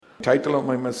Title of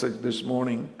my message this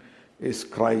morning is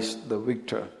Christ the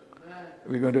Victor.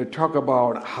 We're going to talk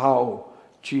about how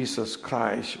Jesus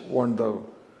Christ won the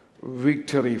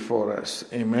victory for us.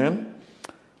 Amen.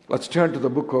 Let's turn to the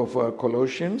book of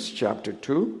Colossians chapter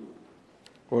 2,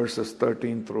 verses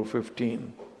 13 through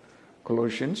 15.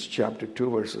 Colossians chapter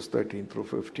 2, verses 13 through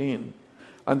 15.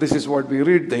 And this is what we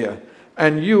read there.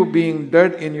 And you, being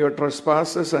dead in your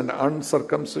trespasses and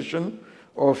uncircumcision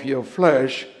of your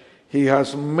flesh, he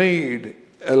has made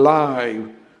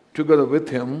alive together with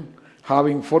him,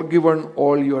 having forgiven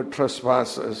all your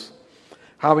trespasses,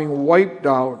 having wiped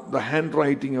out the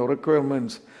handwriting of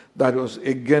requirements that was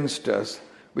against us,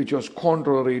 which was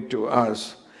contrary to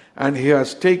us. And he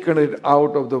has taken it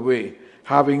out of the way,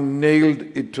 having nailed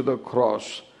it to the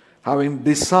cross. Having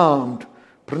disarmed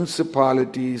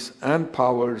principalities and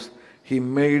powers, he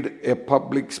made a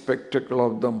public spectacle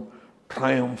of them,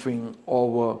 triumphing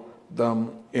over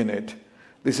them in it.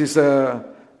 This is a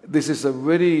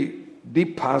very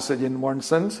deep passage in one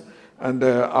sense, and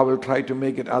I will try to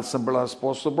make it as simple as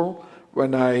possible.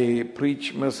 When I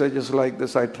preach messages like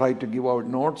this, I try to give out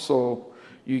notes so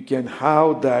you can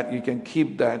have that, you can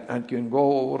keep that, and you can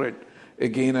go over it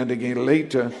again and again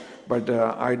later. But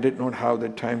I did not have the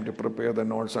time to prepare the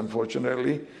notes,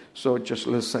 unfortunately. So just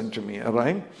listen to me, all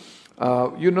right?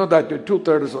 You know that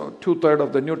two-thirds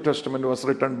of the New Testament was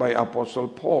written by Apostle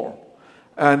Paul.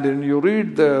 And when you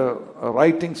read the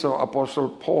writings of Apostle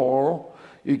Paul,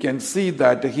 you can see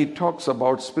that he talks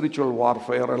about spiritual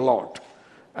warfare a lot.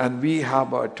 And we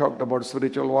have talked about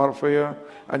spiritual warfare,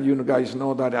 and you guys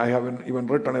know that I haven't even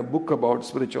written a book about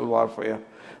spiritual warfare.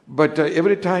 But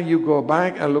every time you go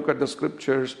back and look at the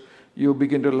scriptures, you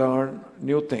begin to learn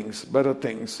new things, better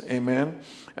things. Amen.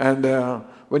 And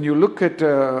when you look at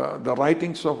the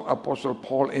writings of Apostle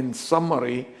Paul in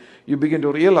summary, you begin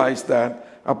to realize that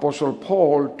Apostle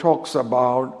Paul talks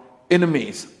about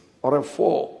enemies or a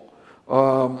foe,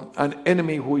 an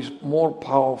enemy who is more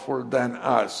powerful than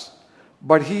us.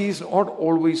 But he is not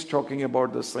always talking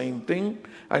about the same thing,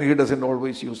 and he doesn't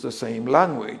always use the same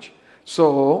language.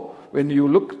 So when you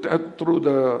look through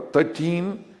the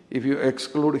 13, if you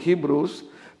exclude Hebrews,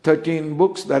 13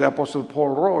 books that Apostle Paul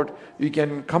wrote, you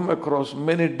can come across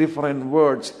many different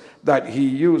words that he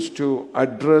used to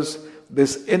address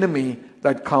this enemy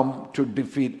that come to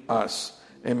defeat us.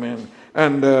 Amen.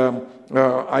 And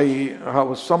I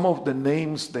have some of the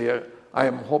names there. I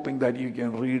am hoping that you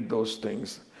can read those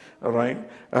things. All right.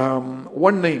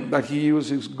 One name that he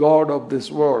uses is God of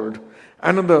this world.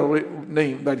 Another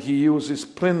name that he uses is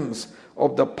Prince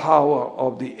of the power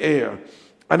of the air.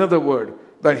 Another word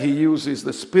that he uses,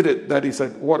 the spirit that is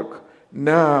at work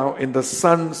now in the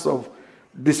sons of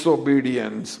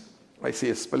disobedience. I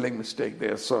see a spelling mistake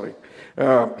there, sorry.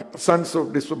 Sons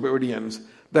of disobedience.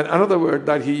 Then another word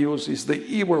that he uses is the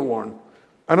evil one.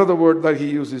 Another word that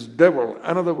he uses is devil.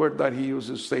 Another word that he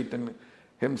uses is Satan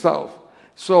himself.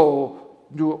 So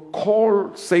to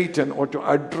call Satan or to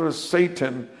address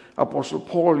Satan, Apostle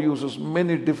Paul uses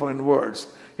many different words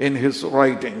in his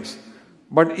writings.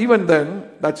 But even then,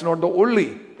 that's not the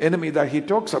only enemy that he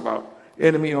talks about,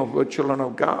 enemy of the children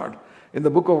of God. In the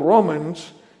book of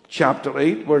Romans, chapter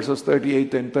 8, verses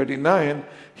 38 and 39,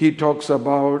 he talks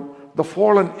about the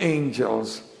fallen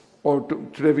angels, or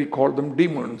today we call them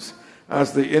demons,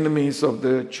 as the enemies of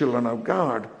the children of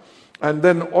God. And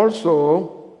then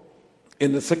also,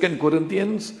 in the 2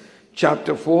 Corinthians,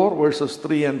 chapter 4, verses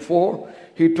 3 and 4,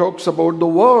 he talks about the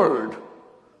world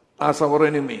as our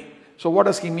enemy. So what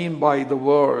does he mean by the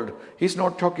world? He's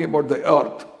not talking about the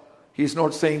earth. He's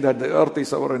not saying that the earth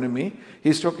is our enemy.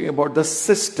 He's talking about the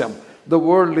system, the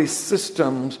worldly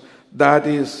systems that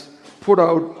is put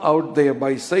out there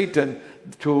by Satan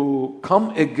to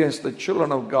come against the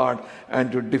children of God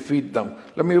and to defeat them.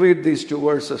 Let me read these two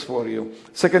verses for you.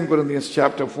 2 Corinthians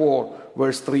chapter 4,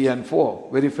 verse 3 and 4.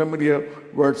 Very familiar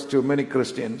words to many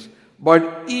Christians.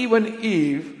 But even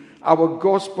if our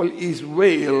gospel is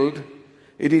veiled,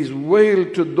 it is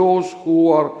veiled to those who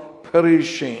are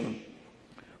perishing,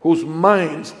 whose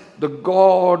minds the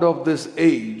God of this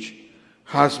age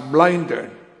has blinded,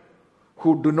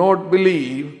 who do not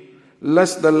believe,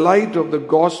 lest the light of the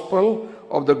gospel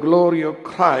of the glory of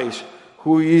Christ,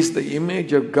 who is the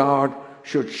image of God,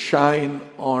 should shine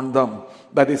on them.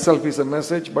 That itself is a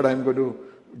message, but I'm going to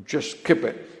just skip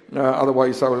it.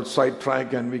 Otherwise I will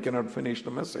sidetrack and we cannot finish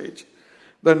the message.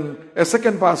 Then a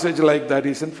second passage like that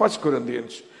is in 1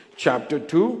 Corinthians chapter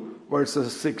 2,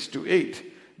 verses 6 to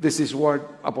 8. This is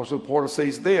what Apostle Paul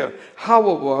says there.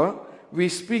 However, we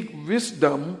speak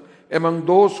wisdom among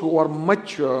those who are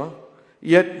mature,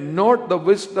 yet not the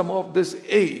wisdom of this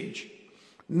age,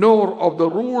 nor of the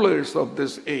rulers of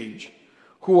this age,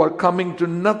 who are coming to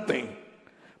nothing.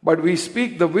 But we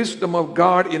speak the wisdom of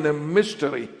God in a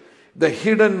mystery, the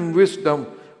hidden wisdom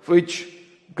which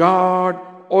God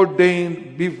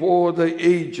ordained before the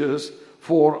ages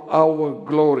for our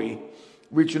glory,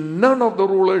 which none of the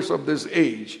rulers of this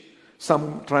age,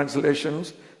 some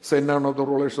translations say none of the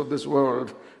rulers of this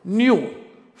world, knew.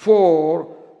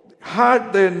 For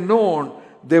had they known,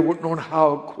 they would not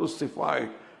have crucified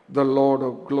the Lord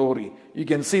of glory. You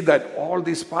can see that all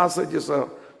these passages are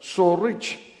so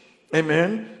rich.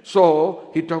 Amen. So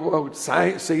he talks about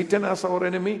Satan as our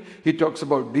enemy. He talks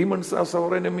about demons as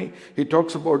our enemy. He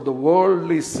talks about the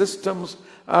worldly systems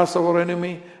as our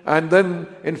enemy. And then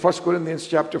in 1 Corinthians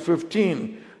chapter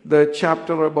 15, the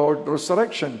chapter about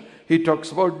resurrection, he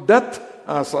talks about death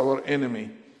as our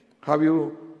enemy. Have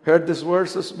you heard these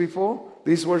verses before?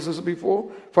 1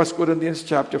 Corinthians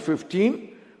chapter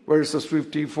 15, verses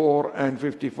 54 and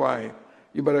 55.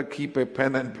 You better keep a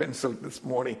pen and pencil this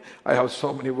morning. I have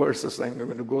so many verses I'm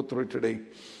going to go through today.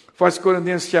 1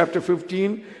 Corinthians chapter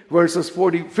 15, verses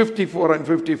 54 and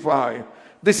 55.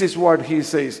 This is what he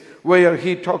says, where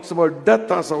he talks about death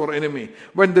as our enemy.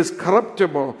 When this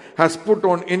corruptible has put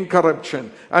on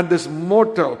incorruption, and this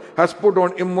mortal has put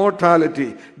on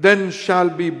immortality, then shall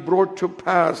be brought to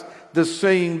pass the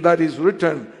saying that is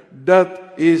written, death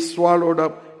is swallowed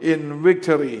up in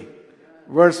victory.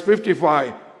 Verse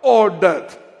 55. Or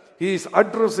death. He is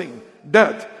addressing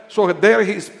death. So there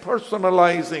he is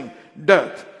personalizing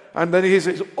death. And then he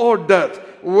says, O death,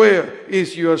 where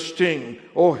is your sting?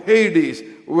 O Hades,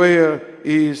 where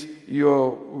is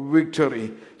your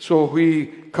victory? So he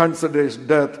considers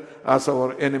death as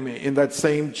our enemy. In that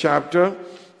same chapter,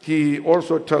 he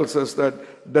also tells us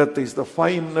that death is the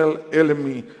final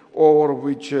enemy over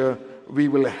which we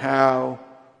will have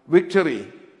victory.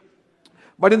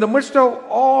 But in the midst of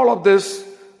all of these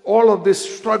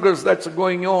struggles that's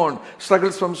going on,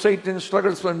 struggles from Satan,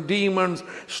 struggles from demons,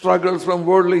 struggles from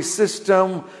worldly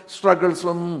system, struggles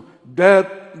from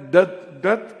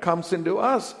death comes into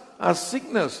us as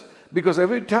sickness. Because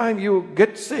every time you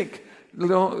get sick,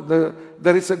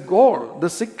 there is a goal. The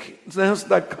sickness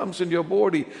that comes in your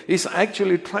body is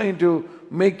actually trying to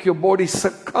make your body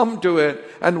succumb to it.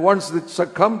 And once it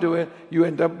succumbs to it, you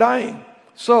end up dying.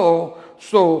 So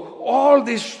all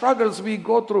these struggles we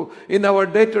go through in our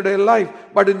day-to-day life,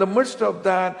 but in the midst of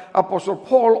that,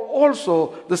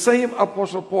 the same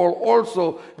Apostle Paul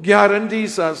also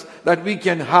guarantees us that we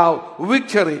can have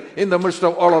victory in the midst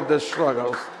of all of these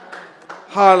struggles.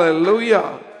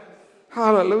 Hallelujah.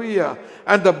 Hallelujah.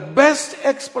 And the best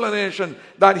explanation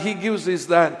that he gives is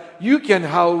that you can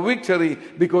have victory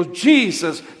because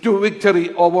Jesus took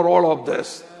victory over all of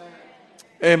this.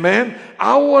 Amen.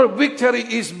 Our victory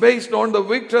is based on the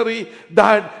victory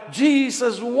that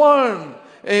Jesus won.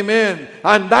 Amen.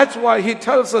 And that's why he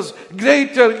tells us,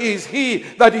 greater is he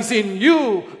that is in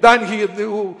you than he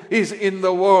who is in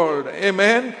the world.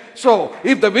 Amen. So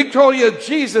if the victorious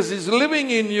Jesus is living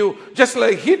in you, just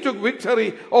like he took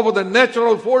victory over the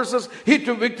natural forces, he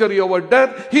took victory over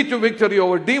death, he took victory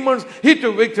over demons, he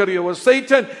took victory over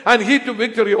Satan, and he took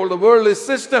victory over the worldly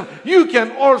system, you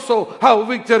can also have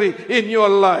victory in your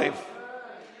life.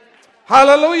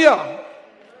 Hallelujah.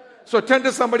 So turn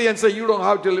to somebody and say, you don't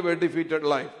have to live a defeated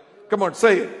life. Come on,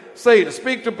 say it. Say it.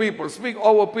 Speak to people. Speak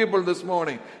over people this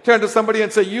morning. Turn to somebody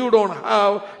and say, you don't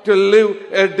have to live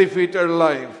a defeated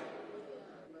life.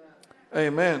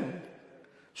 Amen.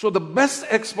 So the best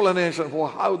explanation for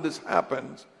how this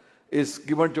happens is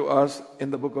given to us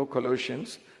in the book of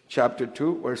Colossians, chapter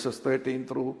 2, verses 13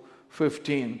 through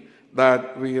 15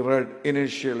 that we read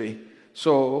initially.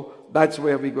 So that's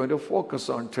where we're going to focus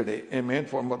on today. Amen.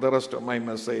 For the rest of my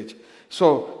message.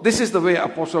 So this is the way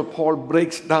Apostle Paul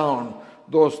breaks down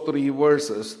those three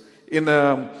verses. In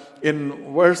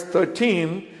verse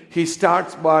 13, he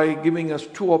starts by giving us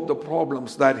two of the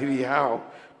problems that we have.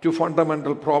 Two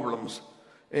fundamental problems.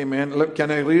 Amen.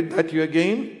 Can I read that to you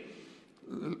again?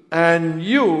 And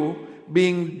you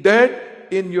being dead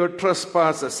in your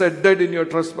trespasses. Said dead in your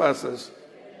trespasses.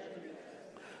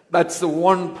 That's the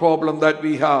one problem that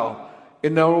we have.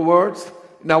 In our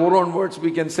own words,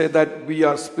 we can say that we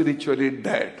are spiritually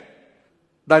dead.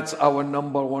 That's our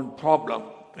number one problem.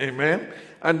 Amen.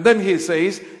 And then he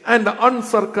says, and the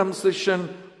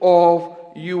uncircumcision of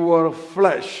your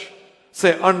flesh.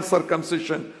 Say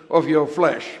uncircumcision of your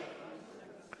flesh.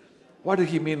 What did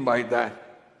he mean by that?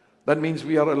 That means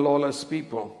we are a lawless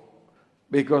people.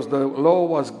 Because the law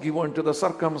was given to the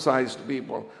circumcised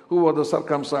people. Who were the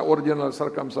original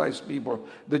circumcised people?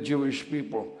 The Jewish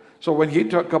people. So when he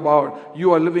talked about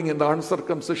you are living in the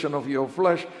uncircumcision of your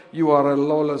flesh, you are a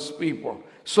lawless people.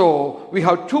 So we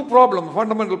have two problems,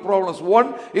 fundamental problems.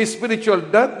 One is spiritual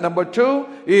death. Number two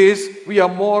is we are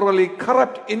morally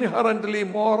corrupt, inherently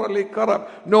morally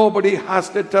corrupt. Nobody has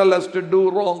to tell us to do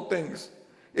wrong things.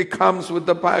 It comes with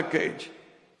the package.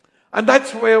 And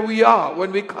that's where we are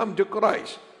when we come to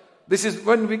Christ. This is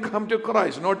when we come to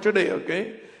Christ, not today,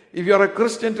 okay? If you are a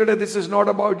Christian today, this is not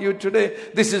about you today.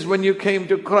 This is when you came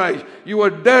to Christ. You were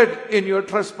dead in your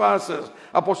trespasses.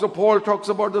 Apostle Paul talks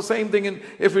about the same thing in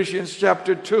Ephesians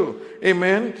chapter 2.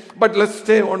 Amen. But let's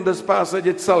stay on this passage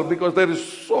itself because there is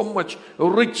so much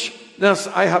richness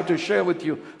I have to share with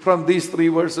you from these 3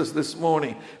 verses this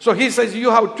morning. So he says you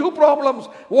have 2 problems.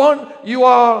 One, you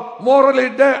are morally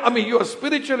dead. You are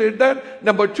spiritually dead.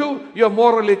 Number 2, you are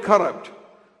morally corrupt.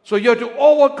 So you have to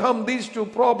overcome these 2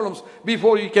 problems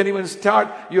before you can even start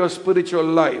your spiritual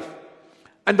life.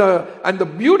 And the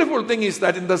beautiful thing is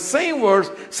that in the same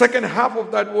verse, second half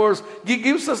of that verse, he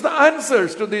gives us the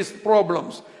answers to these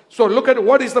problems. So look at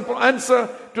what is the answer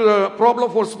to the problem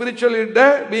for spiritually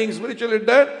dead, being spiritually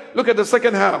dead. Look at the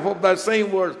second half of that same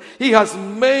verse. He has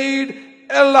made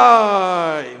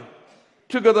alive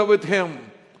together with him.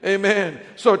 Amen.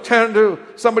 So turn to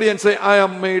somebody and say, I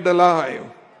am made alive.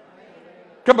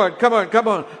 Come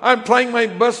on. I'm trying my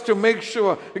best to make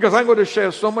sure, because I'm going to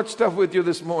share so much stuff with you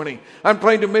this morning. I'm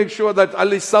trying to make sure that at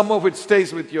least some of it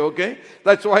stays with you, okay?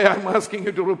 That's why I'm asking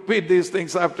you to repeat these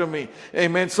things after me.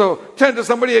 Amen. So turn to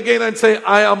somebody again and say,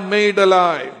 I am made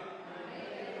alive.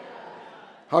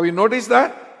 Have you noticed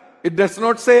that? It does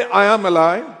not say, I am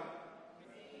alive.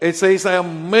 It says, I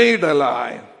am made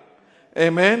alive.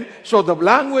 Amen. So the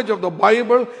language of the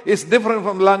Bible is different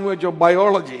from the language of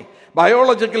biology.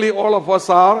 Biologically, all of us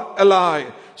are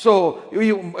alive. So,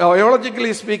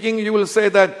 biologically speaking, you will say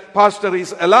that pastor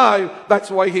is alive. That's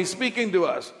why he's speaking to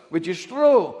us, which is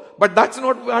true. But that's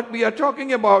not what we are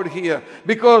talking about here.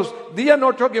 Because we are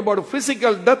not talking about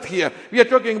physical death here. We are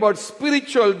talking about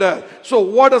spiritual death. So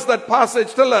what does that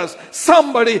passage tell us?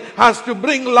 Somebody has to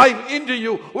bring life into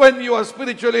you when you are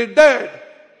spiritually dead.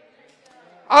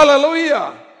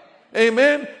 Hallelujah.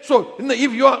 Amen. So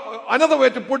if you are, another way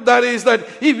to put that is that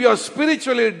if you are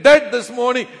spiritually dead this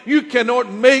morning, you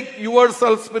cannot make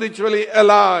yourself spiritually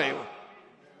alive.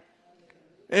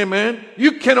 Amen.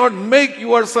 You cannot make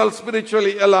yourself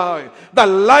spiritually alive. The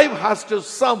life has to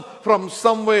come from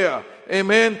somewhere.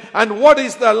 Amen. And what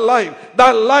is that life?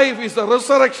 That life is the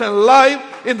resurrection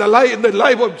life in the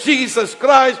life of Jesus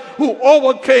Christ, who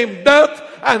overcame death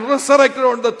and resurrected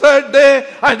on the 3rd day.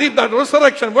 And if that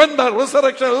resurrection, when that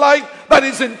resurrection life that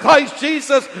is in Christ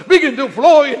Jesus begin to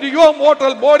flow into your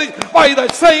mortal bodies by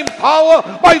that same power,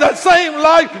 by that same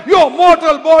life, your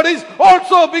mortal bodies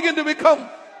also begin to become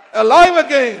alive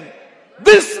again.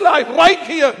 This life right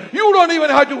here, you don't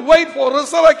even have to wait for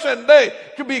resurrection day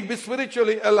to be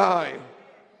spiritually alive.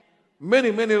 Many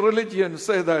religions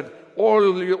say that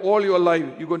all your life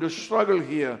you're going to struggle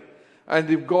here. And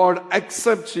if God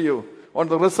accepts you, on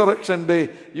the resurrection day,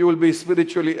 you will be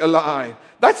spiritually alive.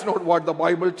 That's not what the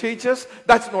Bible teaches.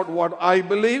 That's not what I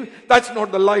believe. That's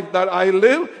not the life that I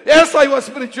live. Yes, I was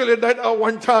spiritually dead at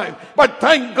one time. But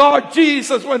thank God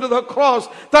Jesus went to the cross.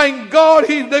 Thank God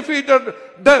he defeated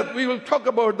death. We will talk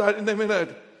about that in a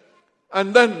minute.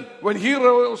 And then when he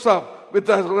rose up with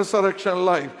that resurrection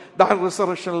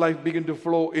life began to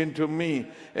flow into me.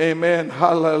 Amen.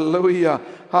 Hallelujah.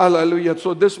 Hallelujah.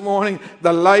 So this morning,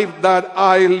 the life that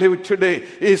I live today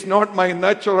is not my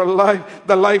natural life.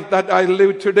 The life that I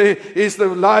live today is the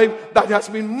life that has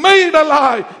been made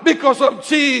alive because of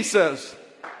Jesus.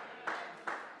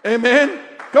 Amen.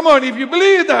 Come on, if you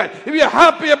believe that, if you're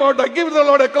happy about that, give the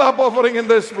Lord a clap offering in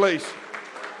this place.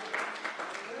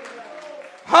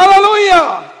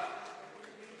 Hallelujah.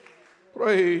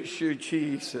 Praise you,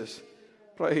 Jesus.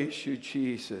 Praise you,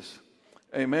 Jesus.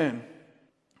 Amen.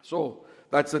 So,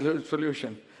 that's the little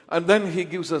solution. And then he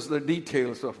gives us the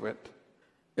details of it.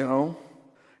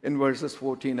 In verses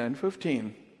 14 and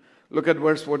 15. Look at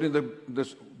verse 14.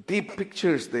 The deep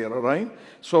pictures there, all right?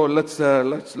 So, let's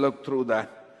look through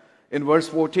that. In verse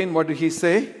 14, what did he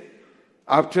say?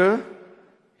 After,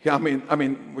 the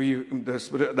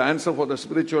answer for the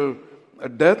spiritual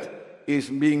death is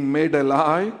being made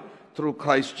alive through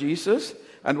Christ Jesus.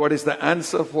 And what is the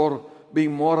answer for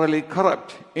being morally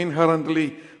corrupt?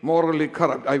 Inherently morally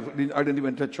corrupt. I didn't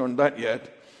even touch on that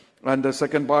yet. And the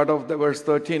second part of the verse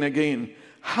 13 again,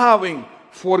 having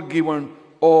forgiven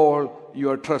all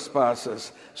your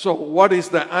trespasses. So what is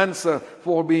the answer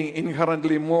for being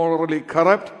inherently morally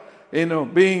corrupt?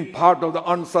 Being part of the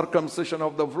uncircumcision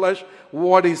of the flesh.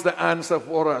 What is the answer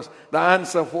for us? The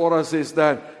answer for us is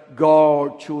that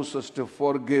God chooses to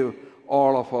forgive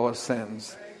all of our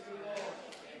sins.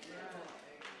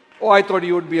 Oh, I thought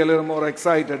you would be a little more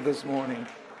excited this morning.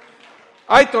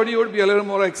 I thought you would be a little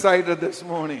more excited this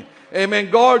morning. Amen.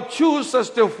 God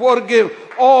chooses to forgive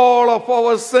all of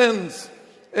our sins.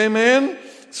 Amen.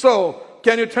 So,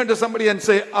 can you turn to somebody and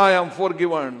say, I am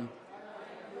forgiven?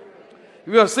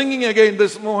 We are singing again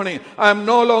this morning. I am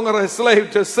no longer a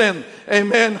slave to sin.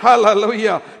 Amen.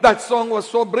 Hallelujah. That song was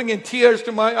so bringing tears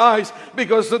to my eyes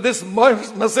because this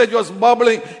message was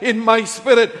bubbling in my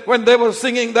spirit when they were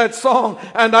singing that song.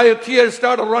 And tears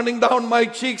started running down my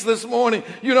cheeks this morning.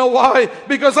 You know why?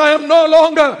 Because I am no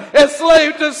longer a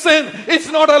slave to sin. It's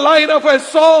not a line of a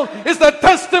song. It's the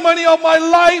testimony of my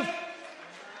life.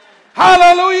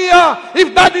 Hallelujah.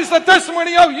 If that is the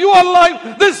testimony of your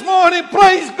life this morning,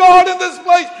 praise God in this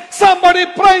place. Somebody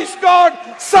praise God.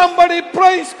 Somebody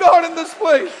praise God in this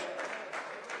place.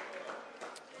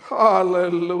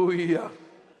 Hallelujah.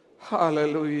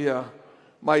 Hallelujah.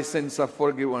 My sins are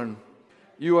forgiven.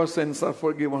 Your sins are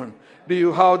forgiven. Do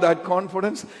you have that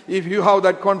confidence? If you have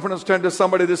that confidence, turn to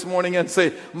somebody this morning and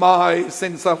say, my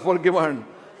sins are forgiven.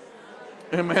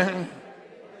 Amen.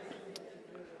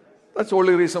 That's the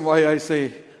only reason why I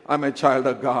say I'm a child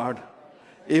of God.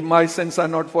 If my sins are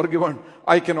not forgiven,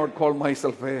 I cannot call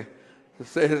myself a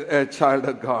child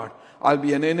of God. I'll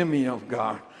be an enemy of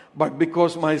God. But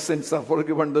because my sins are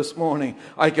forgiven this morning,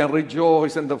 I can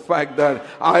rejoice in the fact that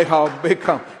I have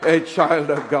become a child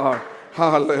of God.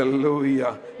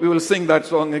 Hallelujah. We will sing that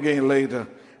song again later.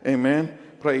 Amen.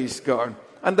 Praise God.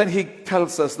 And then he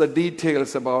tells us the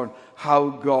details about how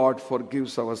God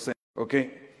forgives our sins.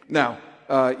 Okay. Now,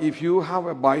 if you have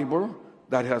a Bible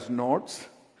that has notes,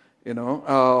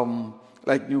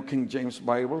 like New King James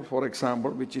Bible, for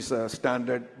example, which is a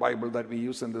standard Bible that we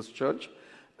use in this church.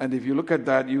 And if you look at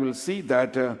that, you will see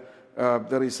that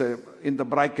there is in the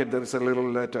bracket, there is a little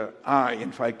letter I.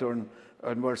 In fact, on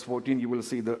verse 14, you will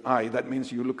see the I. That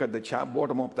means you look at the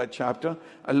bottom of that chapter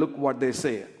and look what they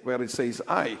say, where it says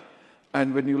I.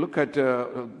 And when you look at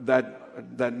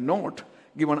that note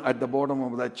given at the bottom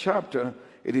of that chapter,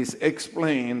 it is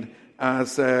explained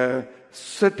as a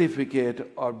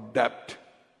certificate of debt.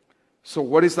 So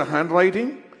what is the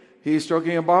handwriting he is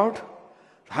talking about?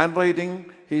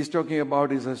 Handwriting he is talking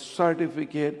about is a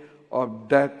certificate of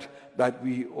debt that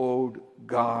we owed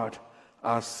God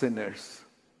as sinners.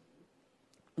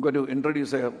 I'm going to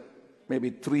introduce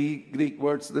maybe 3 Greek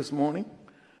words this morning.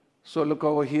 So look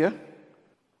over here.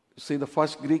 See the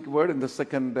first Greek word in the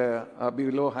second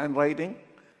below handwriting.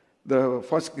 The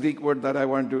first Greek word that I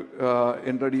want to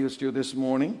introduce to you this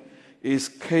morning is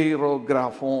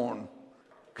kaerographon.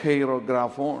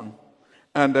 Kaerographon.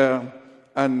 And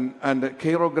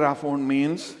kaerographon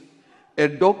means a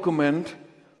document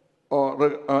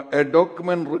or a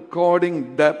document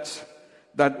recording debts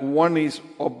that one is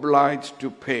obliged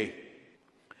to pay.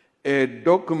 A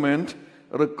document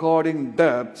recording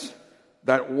debts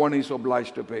that one is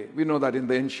obliged to pay. We know that in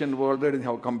the ancient world, they didn't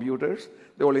have computers.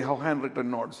 They only have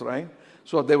handwritten notes, right?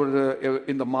 So they were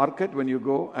in the market, when you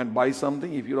go and buy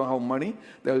something, if you don't have money,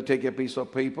 they will take a piece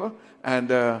of paper and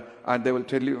they will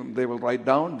tell you, they will write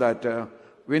down that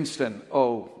Winston,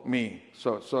 owe me.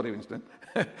 So sorry, Winston,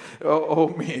 owe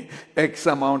me X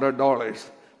amount of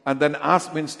dollars. And then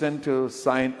ask Winston to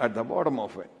sign at the bottom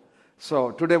of it.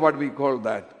 So today what we call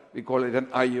that? We call it an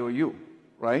IOU,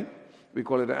 right? We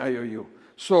call it an IOU.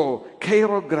 So,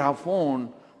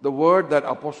 kaerographon, the word that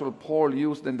Apostle Paul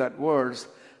used in that verse,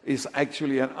 is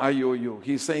actually an IOU.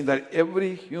 He's saying that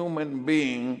every human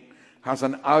being has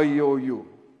an IOU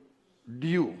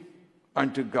due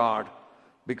unto God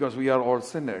because we are all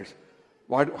sinners.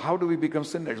 How do we become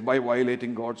sinners? By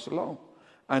violating God's law.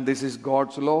 And this is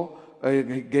God's law.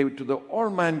 He gave it to all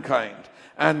mankind.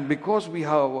 And because we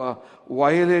have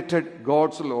violated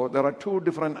God's law, there are 2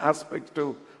 different aspects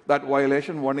to that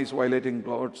violation. One is violating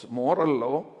God's moral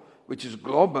law, which is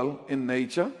global in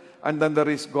nature. And then there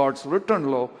is God's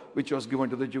written law, which was given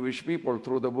to the Jewish people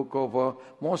through the book of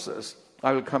Moses.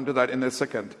 I will come to that in a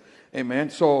second.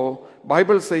 Amen. So,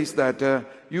 Bible says that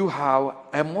you have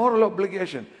a moral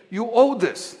obligation. You owe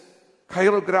this.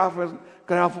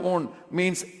 Kaerographon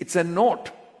means it's a note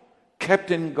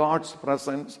kept in God's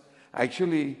presence.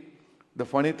 Actually, the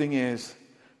funny thing is,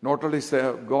 not only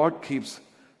God keeps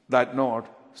that note,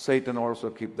 Satan also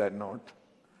keeps that note.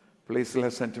 Please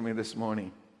listen to me this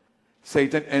morning.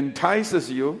 Satan entices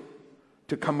you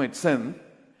to commit sin,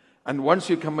 and once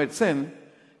you commit sin,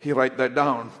 he writes that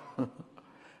down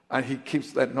and he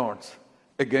keeps that note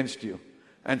against you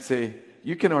and say,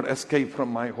 you cannot escape from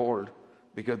my hold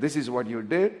because this is what you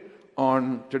did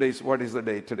on what is the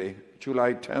day today?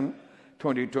 July 10,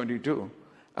 2022.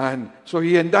 And so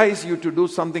he entices you to do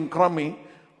something crummy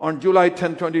on July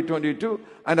 10, 2022,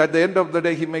 and at the end of the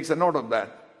day, he makes a note of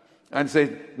that and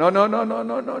says,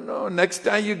 no. Next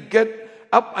time you get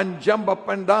up and jump up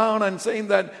and down and saying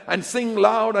that and sing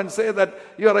loud and say that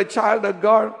you're a child of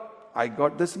God, I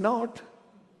got this note.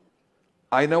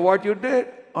 I know what you did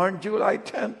on July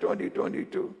 10,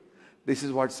 2022. This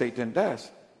is what Satan does.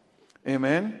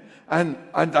 Amen. And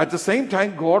at the same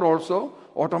time, God also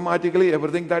automatically,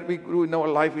 everything that we do in our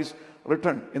life is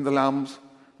written in the Lamb's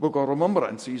book of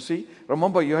remembrance. You see,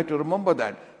 remember, you have to remember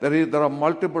that. There are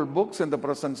multiple books in the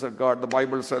presence of God, the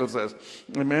Bible tells us.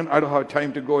 Amen. I don't have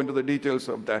time to go into the details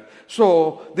of that.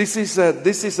 So this is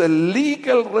a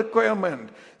legal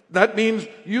requirement. That means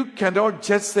you cannot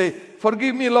just say,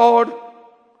 forgive me, Lord.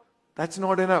 That's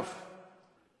not enough.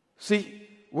 See,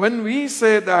 when we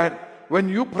say that, when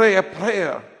you pray a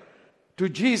prayer to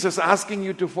Jesus asking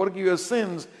you to forgive your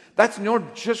sins, that's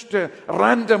not just a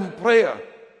random prayer.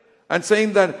 And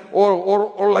saying that,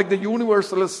 or like the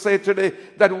universalists say today,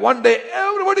 that one day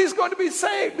everybody is going to be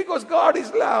saved because God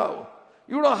is love.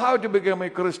 You don't have to become a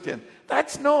Christian.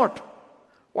 That's not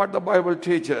what the Bible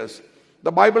teaches.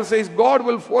 The Bible says God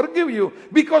will forgive you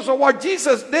because of what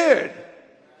Jesus did.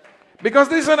 Because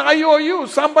this is an IOU.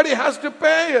 Somebody has to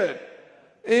pay it.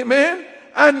 Amen.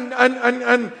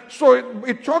 And so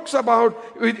it talks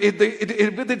about with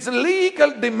its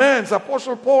legal demands.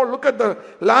 Apostle Paul, look at the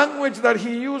language that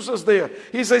he uses there.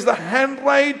 He says the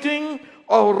handwriting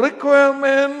of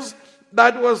requirements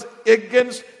that was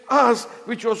against us,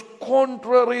 which was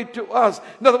contrary to us.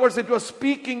 In other words, it was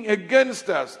speaking against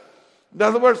us. In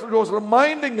other words, it was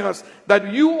reminding us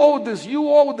that you owe this, you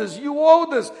owe this, you owe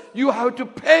this. You have to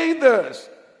pay this.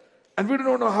 And we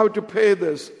don't know how to pay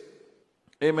this.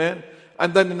 Amen.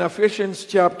 And then in Ephesians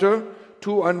chapter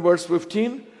 2 and verse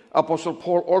 15, Apostle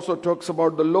Paul also talks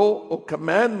about the law of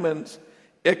commandments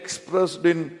expressed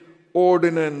in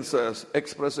ordinances.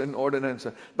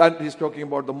 That is talking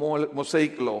about the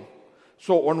Mosaic law.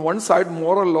 So on one side,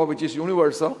 moral law, which is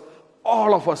universal.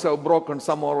 All of us have broken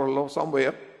some moral law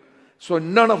somewhere. So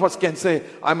none of us can say,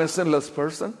 I'm a sinless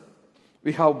person.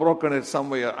 We have broken it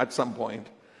somewhere at some point.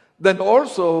 Then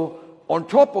also, on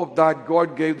top of that,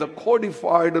 God gave the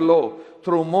codified law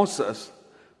through Moses,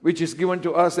 which is given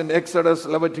to us in Exodus,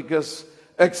 Leviticus,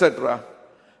 etc.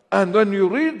 And when you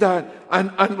read that,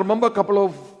 and remember a couple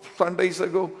of Sundays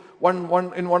ago, in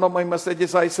one of my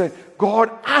messages, I said,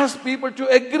 God asked people to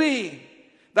agree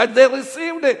that they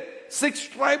received it. 6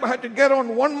 tribes had to get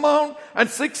on one mount, and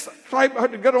 6 tribes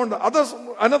had to get on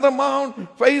another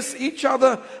mount, face each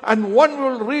other, and one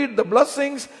will read the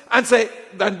blessings and say,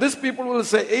 then this people will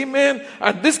say amen,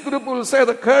 and this group will say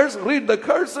the curse, read the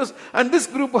curses, and this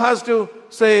group has to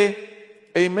say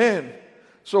amen.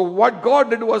 So what God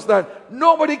did was that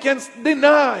nobody can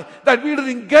deny that we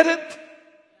didn't get it.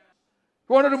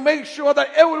 We wanted to make sure that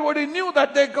everybody knew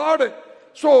that they got it.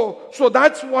 So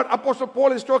that's what Apostle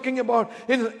Paul is talking about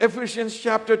in Ephesians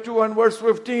chapter 2 and verse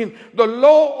 15. The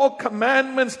law of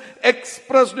commandments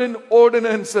expressed in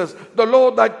ordinances. The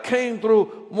law that came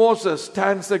through Moses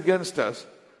stands against us.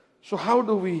 So how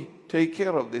do we take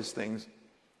care of these things?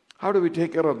 How do we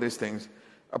take care of these things?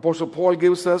 Apostle Paul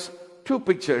gives us 2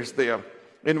 pictures there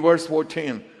in verse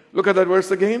 14. Look at that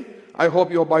verse again. I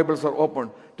hope your Bibles are open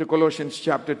to Colossians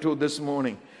chapter 2 this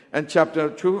morning. And chapter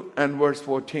 2 and verse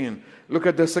 14. Look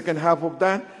at the second half of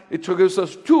that. It gives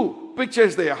us 2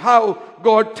 pictures there. How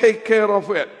God take care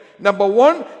of it. Number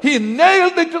 1, He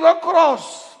nailed it to the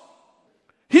cross.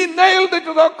 He nailed it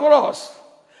to the cross.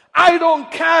 I don't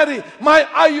carry my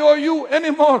IOU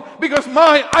anymore because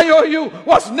my IOU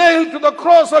was nailed to the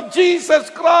cross of Jesus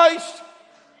Christ.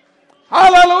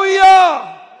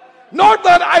 Hallelujah. Not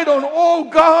that I don't owe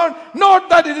God, not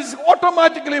that it is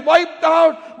automatically wiped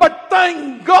out, but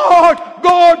thank God,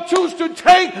 God chose to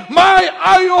take my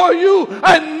IOU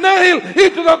and nail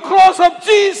it to the cross of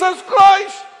Jesus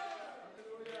Christ.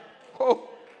 Oh,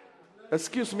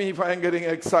 excuse me if I am getting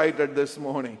excited this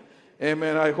morning.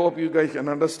 Amen. I hope you guys can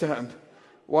understand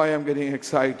why I'm getting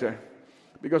excited.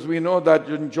 Because we know that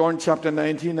in John chapter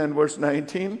 19 and verse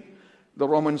 19, the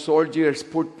Roman soldiers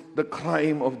put the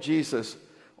crime of Jesus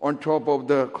on top of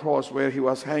the cross where he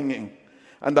was hanging.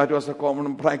 And that was a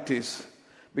common practice.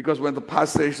 Because when the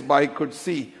passers-by could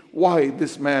see why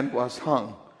this man was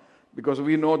hung. Because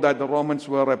we know that the Romans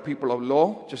were a people of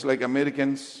law, just like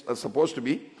Americans are supposed to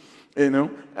be.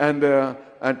 And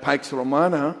Pax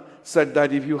Romana said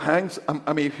that if you hang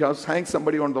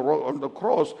somebody on the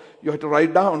cross, you have to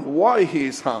write down why he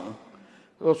is hung.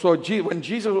 So when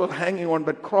Jesus was hanging on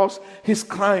that cross, his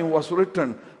crime was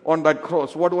written on that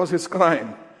cross. What was his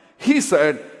crime? He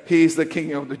said he is the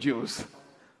King of the Jews.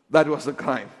 That was the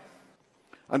crime.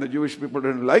 And the Jewish people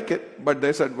didn't like it, but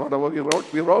they said, whatever we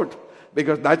wrote.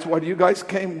 Because that's what you guys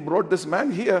brought this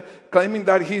man here, claiming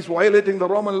that he's violating the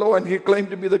Roman law and he claimed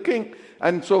to be the king.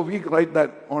 And so we write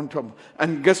that on top.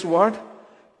 And guess what?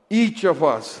 Each of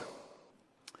us,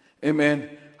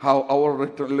 amen, have our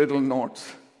little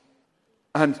notes.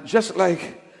 And just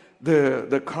like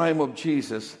the crime of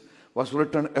Jesus was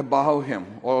written above him,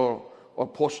 or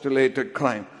postulated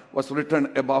crime was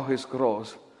written above his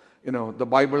cross. The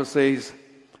Bible says,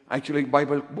 actually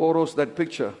Bible borrows that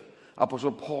picture.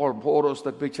 Apostle Paul borrows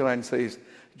that picture and says,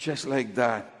 just like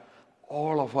that,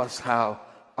 all of us have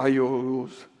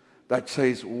IOUs that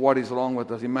says what is wrong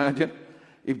with us. Imagine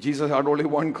if Jesus had only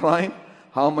one crime,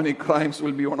 how many crimes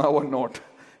will be on our note?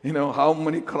 How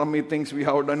many crummy things we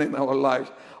have done in our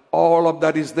lives. All of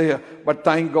that is there. But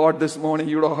thank God this morning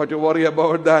you don't have to worry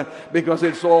about that, because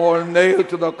it's all nailed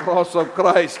to the cross of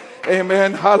Christ.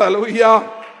 Amen.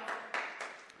 Hallelujah.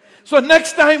 So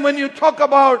next time when you talk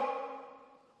about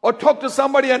or talk to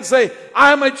somebody and say,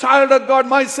 I am a child of God,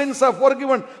 my sins are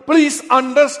forgiven, please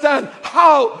understand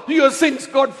how your sins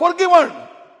got forgiven.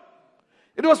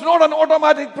 It was not an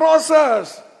automatic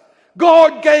process.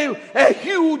 God gave a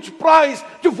huge price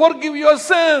to forgive your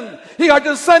sin. He had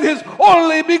to send his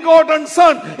only begotten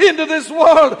Son into this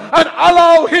world and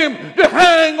allow him to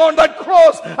hang on that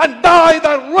cross and die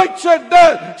that wretched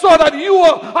death, so that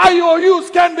your IOUs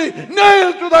can be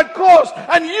nailed to that cross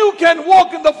and you can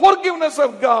walk in the forgiveness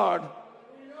of God.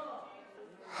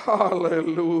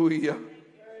 Hallelujah.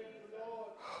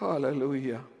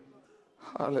 Hallelujah.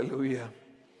 Hallelujah.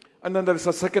 And then there is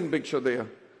a second picture there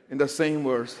in the same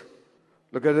verse.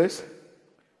 Look at this.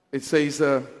 It says,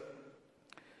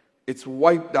 it's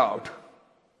wiped out.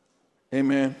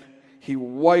 Amen. He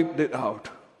wiped it out.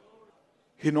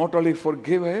 He not only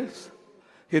forgave us,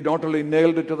 he not only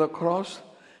nailed it to the cross,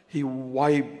 he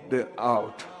wiped it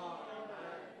out.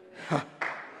 Let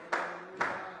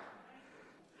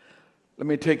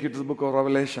me take you to the book of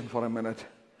Revelation for a minute.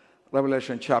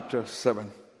 Revelation chapter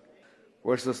 7,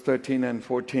 verses 13 and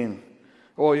 14.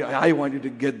 Oh, yeah, I want you to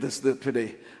get this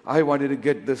today. I want you to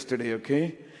get this today,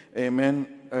 okay? Amen.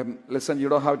 Listen, you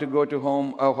don't have to go to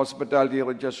home hospitality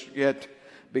just yet,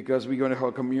 because we're going to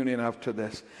have communion after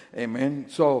this. Amen.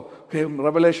 So, okay,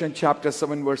 Revelation chapter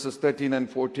 7, verses 13 and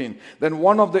 14. Then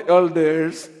one of the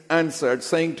elders answered,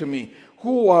 saying to me,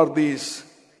 who are these?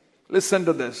 Listen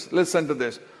to this. Listen to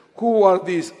this. Who are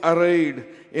these arrayed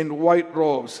in white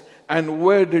robes, and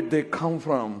where did they come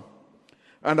from?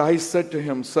 And I said to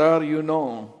him, sir, you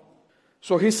know.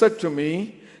 So he said to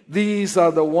me, these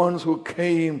are the ones who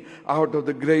came out of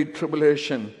the great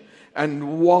tribulation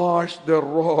and washed their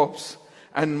robes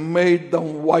and made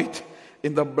them white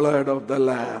in the blood of the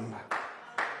Lamb.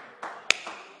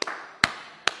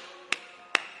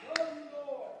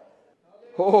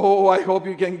 Oh, I hope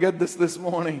you can get this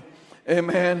morning.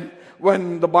 Amen.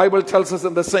 When the Bible tells us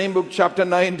in the same book, chapter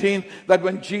 19, that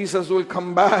when Jesus will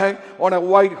come back on a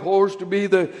white horse to be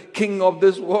the king of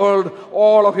this world,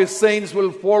 all of his saints will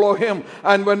follow him.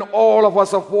 And when all of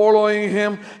us are following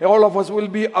him, all of us will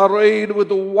be arrayed with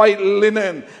the white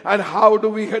linen. And how do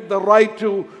we get the right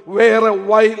to wear a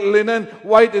white linen?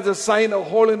 White is a sign of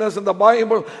holiness in the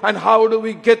Bible. And how do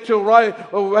we get to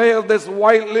wear this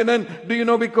white linen? Do you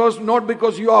know? Not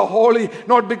because you are holy,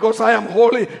 not because I am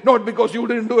holy, not because you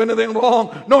didn't do anything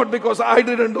wrong, not because I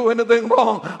didn't do anything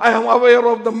wrong. I am aware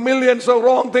of the millions of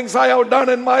wrong things I have done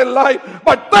in my life,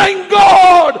 but thank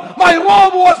God my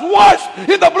robe was washed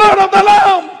in the blood of the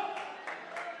Lamb.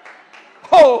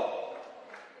 Oh,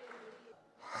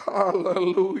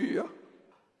 hallelujah,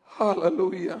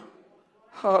 hallelujah,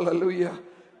 hallelujah.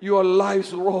 Your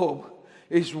life's robe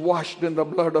is washed in the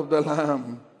blood of the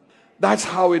Lamb. That's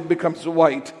how it becomes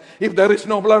white. If there is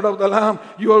no blood of the Lamb,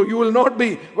 you will not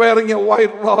be wearing a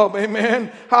white robe.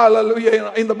 Amen.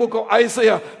 Hallelujah. In the book of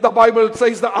Isaiah, the Bible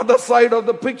says the other side of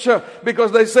the picture,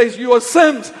 because they says your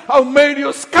sins have made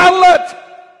you scarlet.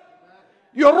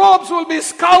 Your robes will be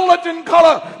scarlet in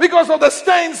color because of the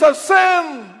stains of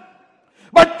sin.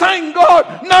 But thank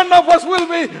God, none of us will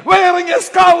be wearing a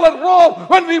scarlet robe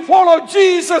when we follow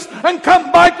Jesus and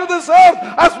come back to this earth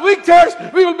as victors.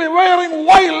 We will be wearing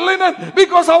white linen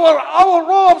because our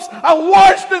robes are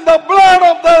washed in the blood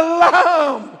of the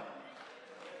Lamb.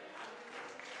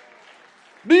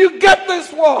 Do you get this,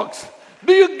 folks?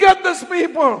 Do you get this,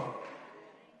 people?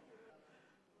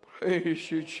 Praise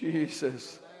you,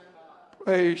 Jesus.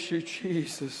 Praise you,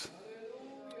 Jesus.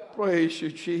 Praise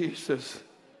you, Jesus.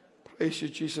 Praise you,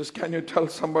 Jesus. Can you tell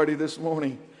somebody this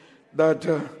morning that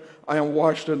I am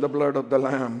washed in the blood of the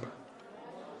Lamb?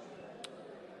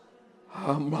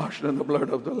 I'm washed in the blood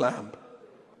of the Lamb.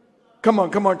 Come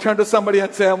on, come on. Turn to somebody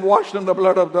and say, I'm washed in the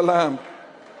blood of the Lamb.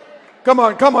 Come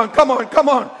on, come on, come on, come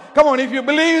on. Come on, if you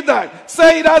believe that,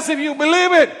 say it as if you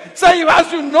believe it. Say it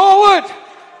as you know it.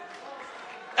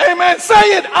 Amen.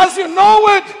 Say it as you know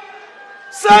it.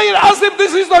 Say it as if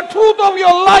this is the truth of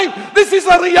your life. This is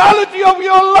the reality of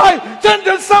your life. Turn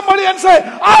to somebody and say,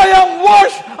 I am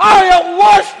washed, I am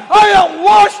washed, I am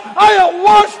washed, I am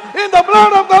washed in the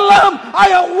blood of the Lamb. I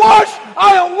am washed,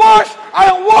 I am washed, I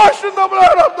am washed in the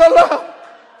blood of the Lamb.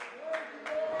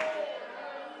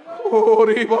 Oh,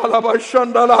 Ribalaba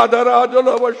Shandala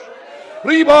Darajalabash.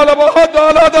 Ribalaba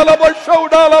Hadala Dalabash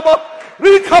Shaudalaba.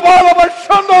 Rikabalaba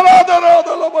Shandala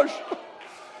Daradalabash.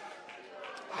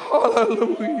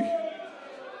 Hallelujah.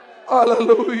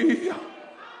 Hallelujah.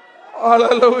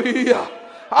 Hallelujah.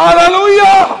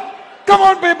 Hallelujah. Come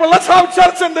on, people, let's have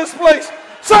church in this place.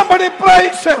 Somebody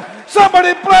praise Him.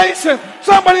 Somebody praise Him.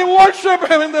 Somebody worship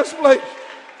Him in this place.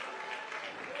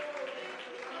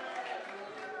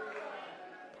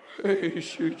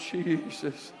 Praise you,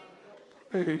 Jesus.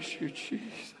 Praise you,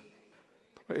 Jesus.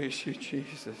 Praise you,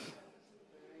 Jesus.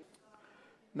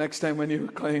 Next time when you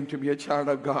claim to be a child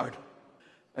of God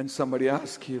and somebody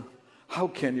asks you, how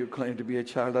can you claim to be a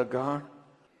child of God?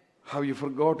 Have you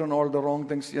forgotten all the wrong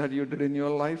things that you did in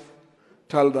your life?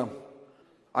 Tell them,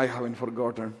 I haven't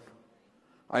forgotten.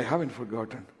 I haven't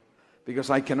forgotten.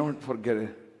 Because I cannot forget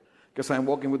it. Because I'm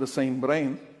walking with the same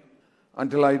brain.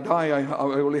 Until I die, I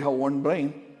only have one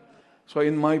brain. So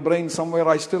in my brain somewhere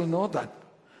I still know that.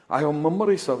 I have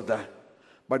memories of that.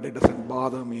 But it doesn't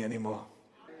bother me anymore.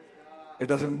 It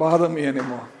doesn't bother me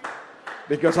anymore.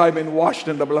 Because I've been washed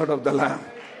in the blood of the Lamb.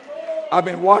 I've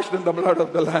been washed in the blood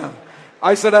of the Lamb.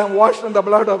 I said I'm washed in the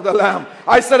blood of the Lamb.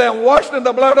 I said I'm washed in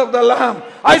the blood of the Lamb.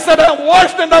 I said I'm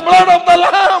washed in the blood of the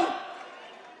Lamb.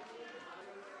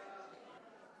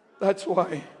 That's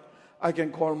why I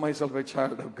can call myself a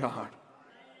child of God.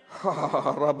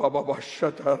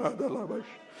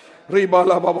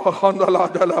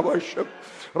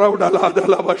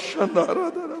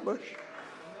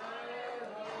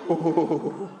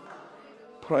 Oh,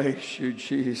 praise you,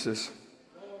 Jesus.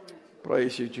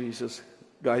 Praise you, Jesus.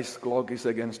 Guys, clock is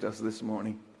against us this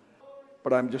morning.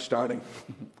 But I'm just starting.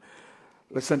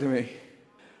 Listen to me.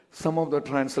 Some of the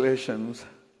translations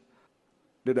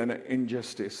did an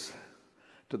injustice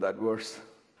to that verse.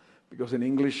 Because in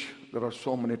English, there are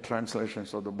so many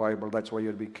translations of the Bible. That's why you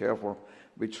have to be careful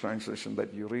which translation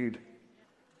that you read.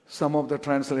 Some of the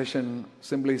translation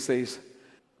simply says,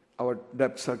 our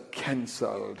debts are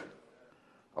cancelled.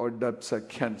 Our debts are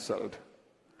cancelled.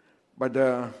 But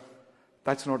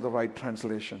that's not the right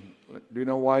translation. Do you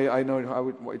know why I know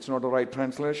how it's not the right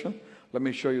translation? Let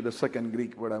me show you the second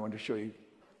Greek word I want to show you.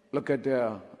 Look at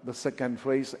the second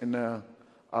phrase in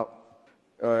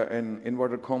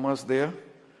inverted commas there.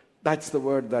 That's the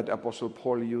word that Apostle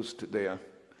Paul used there.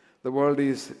 The word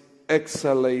is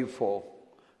exaleipho.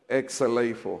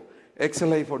 Exaleipho.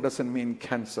 Exaleipho doesn't mean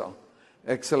cancel.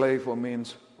 Exaleipho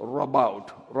means rub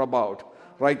out. Rub out.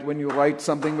 Right when you write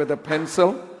something with a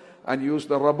pencil and use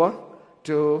the rubber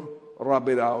to rub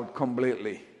it out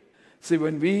completely. See,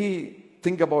 when we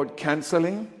think about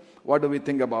canceling, what do we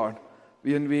think about?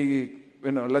 When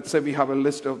let's say we have a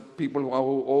list of people who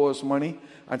owe us money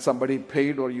and somebody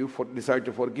paid or you decide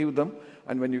to forgive them,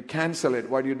 and when you cancel it,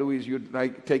 what you do is you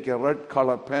take a red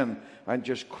color pen and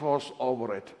just cross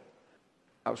over it.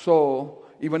 So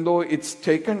even though it's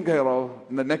taken care of,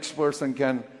 the next person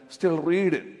can still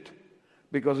read it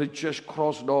because it just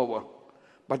crossed over.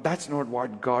 But that's not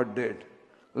what God did.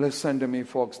 Listen to me,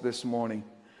 folks, this morning.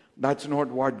 That's not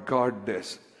what God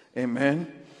does.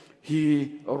 Amen?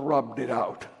 He rubbed it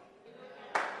out.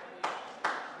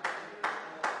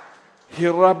 He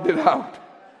rubbed it out.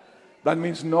 That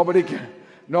means nobody can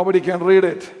read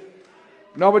it.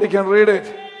 Nobody can read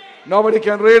it. Nobody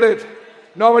can read it.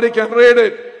 Nobody can read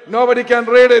it. Nobody can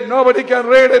read it. Nobody can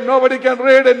read it. Nobody can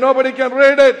read it. Nobody can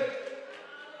read it.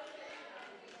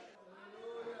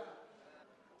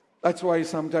 That's why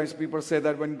sometimes people say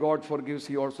that when God forgives,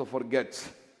 He also forgets.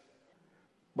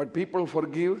 But people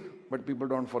forgive, but people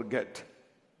don't forget.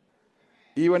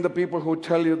 Even the people who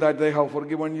tell you that they have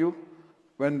forgiven you,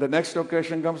 when the next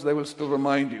occasion comes, they will still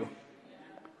remind you.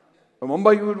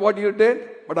 Remember what you did,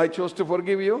 but I chose to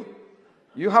forgive you?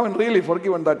 You haven't really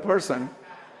forgiven that person.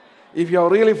 If you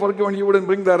have really forgiven, you wouldn't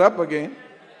bring that up again.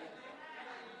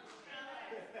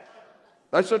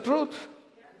 That's the truth.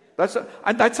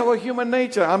 And that's our human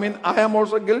nature. I mean, I am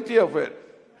also guilty of it.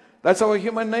 That's our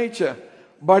human nature.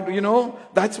 But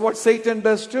that's what Satan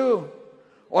does too.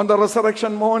 On the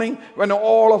resurrection morning, when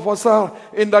all of us are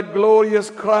in that glorious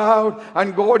crowd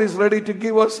and God is ready to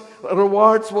give us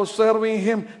rewards for serving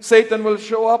Him, Satan will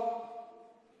show up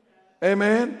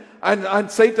Amen. And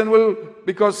Satan will,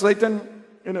 because Satan,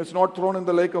 it's not thrown in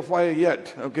the lake of fire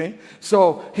yet. Okay.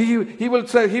 So he will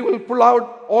say, he will pull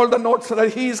out all the notes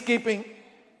that he is keeping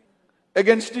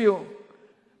against you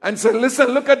and say, listen,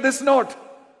 look at this note.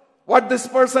 What this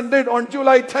person did on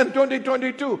July 10,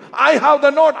 2022. I have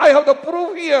the note. I have the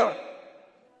proof here.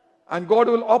 And God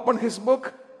will open his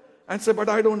book and say, but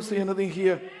I don't see anything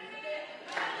here.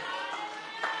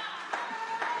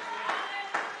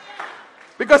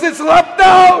 Because it's rubbed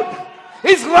out.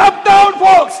 It's rubbed out,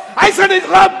 folks. I said it's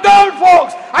rubbed out,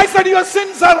 folks. I said your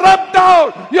sins are rubbed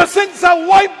out. Your sins are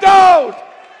wiped out.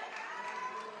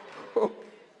 Oh,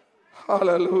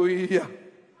 hallelujah.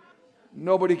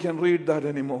 Nobody can read that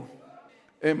anymore.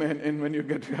 Amen. And when you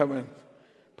get to heaven,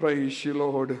 praise you,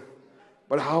 Lord.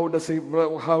 But how is it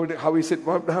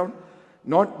rubbed out?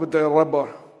 Not with the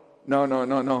rubber.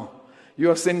 No.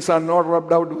 Your sins are not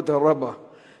rubbed out with the rubber.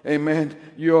 Amen.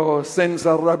 Your sins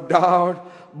are rubbed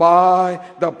out by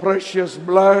the precious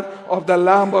blood of the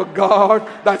Lamb of God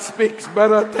that speaks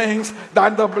better things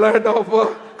than the blood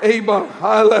of Abel.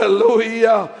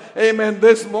 Hallelujah. Amen.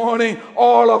 This morning,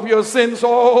 all of your sins,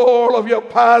 all of your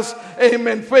past,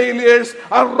 amen, failures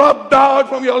are rubbed out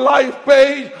from your life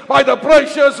page by the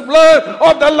precious blood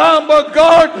of the Lamb of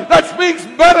God that speaks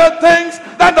better things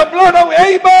than the blood of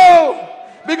Abel.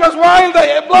 Because while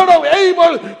the blood of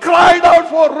Abel cried out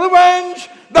for revenge,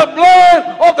 the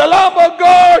blood of the Lamb of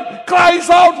God cries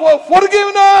out for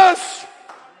forgiveness.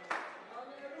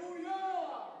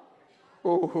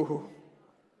 Oh,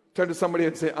 turn to somebody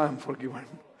and say, I'm forgiven.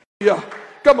 Yeah.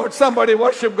 Come on, somebody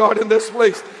worship God in this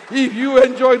place. If you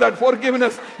enjoy that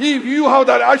forgiveness, if you have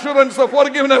that assurance of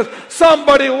forgiveness,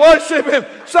 somebody worship Him.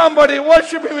 Somebody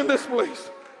worship Him in this place.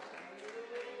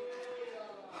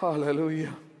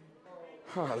 Hallelujah.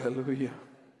 Hallelujah.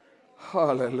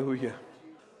 Hallelujah.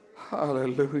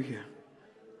 Hallelujah.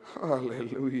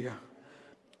 Hallelujah.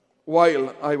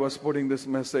 While I was putting this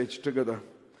message together,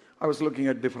 I was looking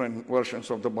at different versions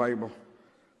of the Bible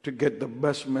to get the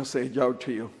best message out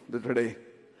to you today.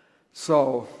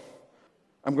 So,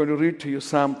 I'm going to read to you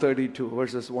Psalm 32,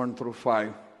 verses 1 through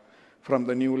 5 from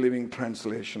the New Living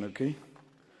Translation, okay?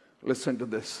 Listen to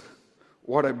this.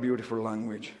 What a beautiful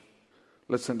language.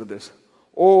 Listen to this.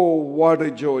 Oh, what a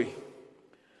joy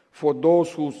for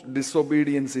those whose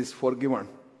disobedience is forgiven,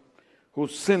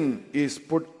 whose sin is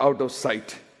put out of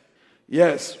sight.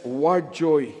 Yes, what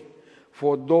joy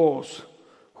for those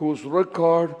whose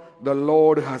record the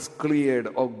Lord has cleared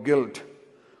of guilt,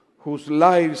 whose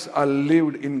lives are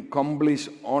lived in complete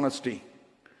honesty.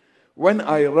 When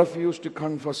I refused to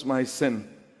confess my sin,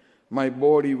 my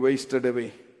body wasted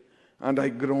away, and I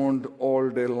groaned all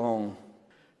day long.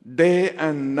 Day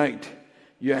and night,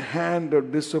 your hand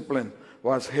of discipline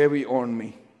was heavy on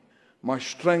me. My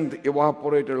strength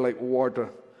evaporated like water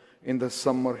in the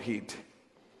summer heat.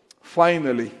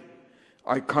 Finally,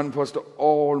 I confessed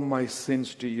all my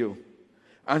sins to you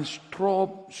and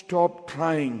stopped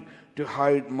trying to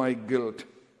hide my guilt.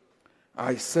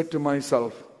 I said to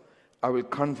myself, I will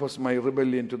confess my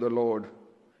rebellion to the Lord,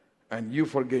 and you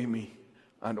forgave me,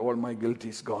 and all my guilt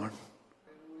is gone.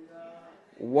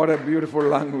 What a beautiful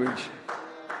language.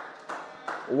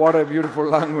 What a beautiful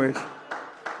language.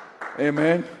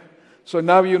 Amen. So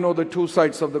now you know the two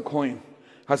sides of the coin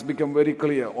has become very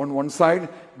clear. On one side,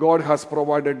 God has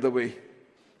provided the way,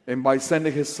 and by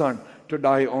sending His Son to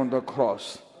die on the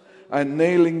cross and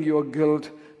nailing your guilt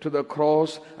to the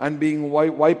cross and being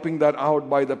wiping that out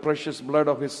by the precious blood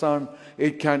of His Son,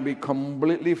 it can be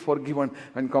completely forgiven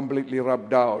and completely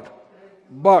rubbed out.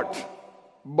 But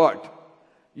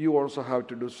you also have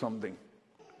to do something.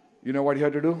 You know what you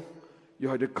have to do? You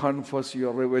have to confess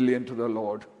your rebellion to the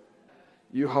Lord.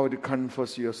 You have to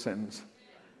confess your sins.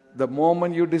 The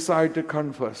moment you decide to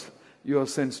confess your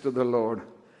sins to the Lord,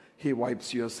 He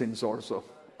wipes your sins also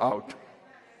out.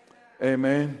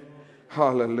 Amen.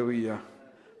 Hallelujah.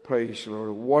 Praise the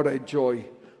Lord. What a joy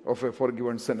of a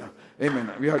forgiven sinner.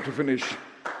 Amen. We have to finish.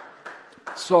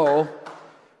 So,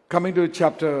 coming to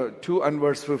chapter 2 and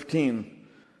verse 15,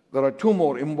 there are two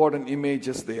more important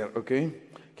images there, okay?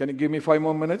 Can you give me 5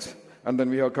 more minutes? And then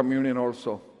we have communion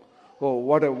also. Oh,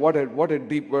 what a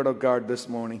deep word of God this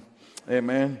morning.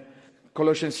 Amen.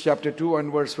 Colossians chapter 2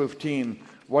 and verse 15.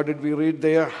 What did we read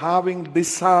there? Having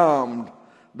disarmed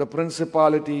the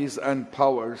principalities and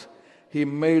powers, He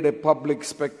made a public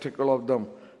spectacle of them,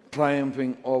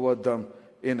 triumphing over them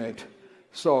in it.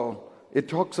 So, it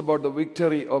talks about the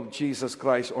victory of Jesus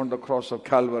Christ on the cross of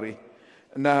Calvary.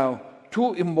 Now,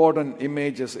 two important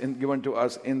images given to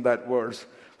us in that verse.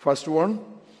 First one,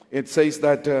 it says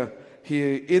that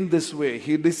in this way,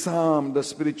 He disarmed the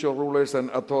spiritual rulers and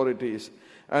authorities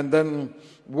And then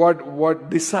what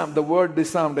disarmed, the word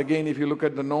disarmed, again, if you look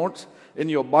at the notes in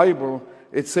your Bible,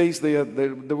 it says there,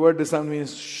 the word disarmed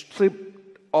means stripped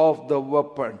of the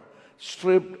weapon.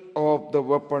 Stripped of the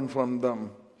weapon from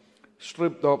them.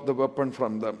 Stripped of the weapon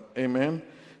from them. Amen.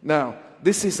 Now,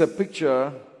 this is a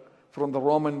picture from the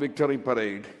Roman victory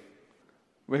parade.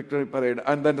 Victory parade.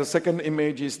 And then the second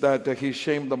image is that he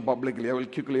shamed them publicly. I will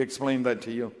quickly explain that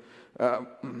to you.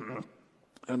 And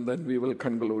then we will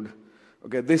conclude.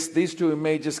 Okay, these two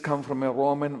images come from a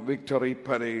Roman victory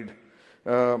parade.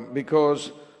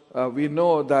 Because we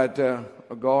know that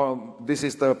this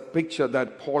is the picture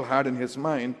that Paul had in his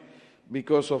mind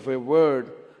because of a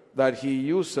word that he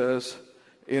uses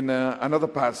in another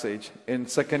passage in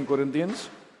 2 Corinthians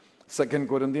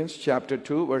chapter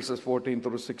 2, verses 14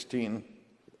 through 16.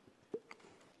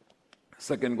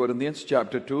 2 Corinthians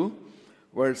chapter 2,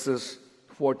 verses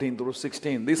 14 through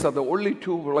 16. These are the only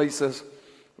two places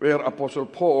where Apostle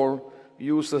Paul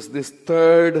uses this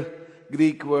third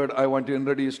Greek word I want to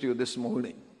introduce to you this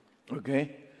morning.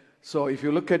 Okay? So if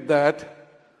you look at that,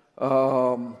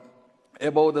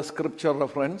 above the scripture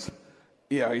reference,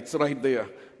 yeah, it's right there.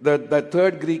 That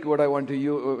third Greek word I want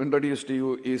to introduce to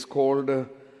you is called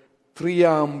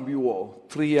triambuo.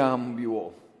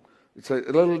 Triambuo. It's a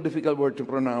little difficult word to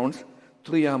pronounce.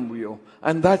 Triambuo.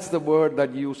 And that's the word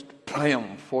that used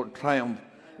triumph, for triumph.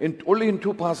 Only in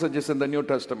two passages in the New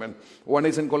Testament. One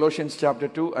is in Colossians chapter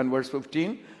 2 and verse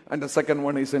 15. And the second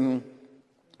one is in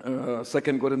 2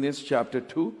 Corinthians chapter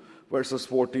 2, verses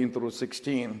 14 through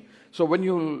 16. So when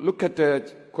you look at 2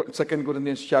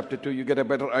 Corinthians chapter 2, you get a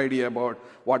better idea about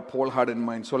what Paul had in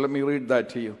mind. So let me read that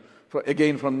to you.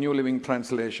 Again from New Living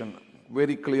Translation.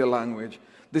 Very clear language.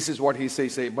 This is what he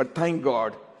says. But thank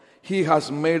God, he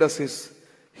has made us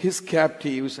his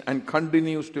captives and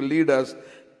continues to lead us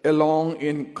along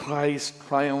in Christ's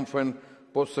triumphal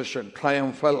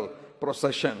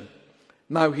procession.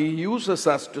 Now he uses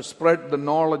us to spread the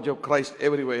knowledge of Christ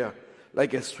everywhere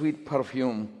like a sweet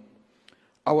perfume.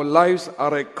 Our lives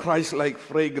are a Christ-like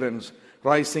fragrance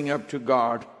rising up to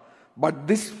God. But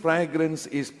this fragrance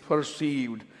is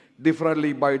perceived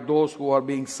differently by those who are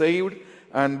being saved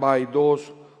and by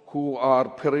those who are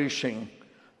perishing.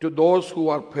 To those who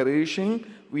are perishing,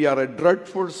 we are a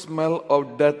dreadful smell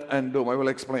of death and doom. I will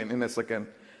explain in a second.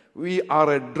 We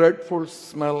are a dreadful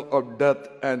smell of death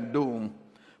and doom.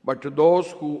 But to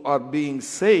those who are being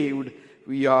saved,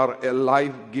 we are a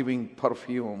life-giving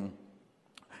perfume.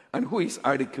 And who is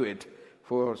adequate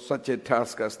for such a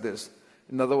task as this?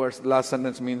 In other words, the last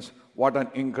sentence means, what an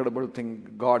incredible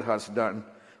thing God has done.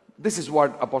 This is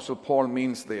what Apostle Paul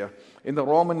means there. In the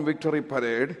Roman victory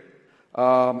parade,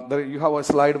 you have a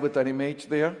slide with an image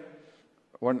there.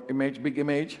 One image, big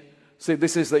image. See,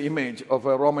 this is the image of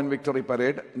a Roman victory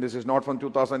parade. This is not from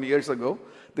 2,000 years ago.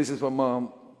 This is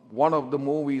from one of the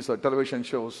movies or television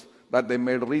shows that they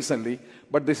made recently.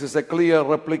 But this is a clear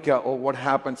replica of what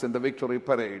happens in the victory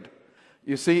parade.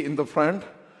 You see in the front,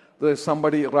 there's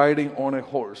somebody riding on a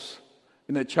horse,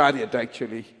 in a chariot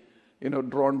actually,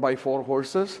 drawn by 4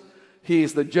 horses. He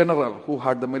is the general who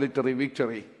had the military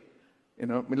victory,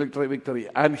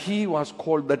 and he was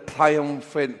called the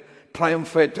triumphator.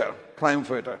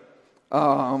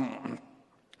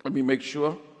 Let me make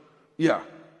sure. Yeah,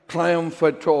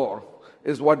 triumphator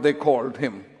is what they called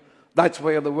him. That's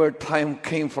where the word triumph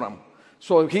came from.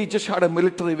 So he just had a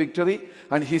military victory,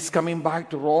 and he's coming back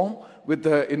to Rome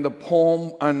in the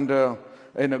pomp and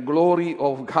in a glory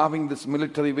of having this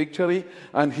military victory,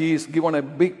 and he is given a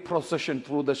big procession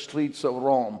through the streets of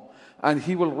Rome. And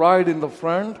he will ride in the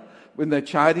front in the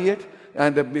chariot,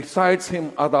 and besides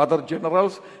him are the other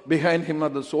generals. Behind him are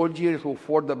the soldiers who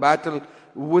fought the battle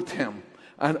with him.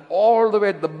 And all the way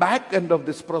at the back end of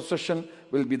this procession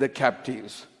will be the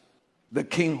captives. The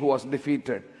king who was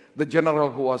defeated, the general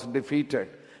who was defeated.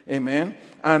 Amen.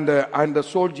 And the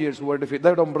soldiers who were defeated.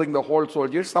 They don't bring the whole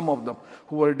soldiers, some of them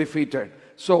who were defeated.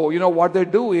 So, what they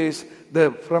do is,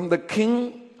 from the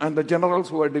king and the generals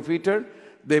who were defeated,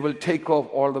 they will take off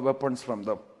all the weapons from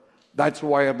them. That's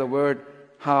why the word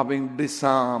having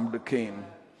disarmed came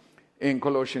in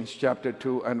Colossians chapter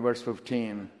 2 and verse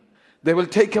 15. They will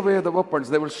take away the weapons.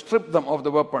 They will strip them of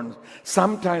the weapons.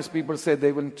 Sometimes people say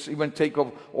they will even take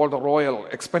off all the royal,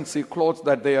 expensive clothes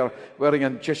that they are wearing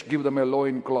and just give them a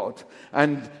loin cloth.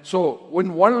 And so,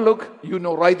 when one look, you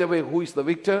know right away who is the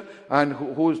victor and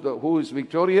who is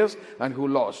victorious and who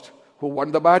lost, who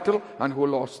won the battle and who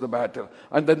lost the battle.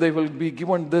 And then they will be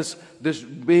given this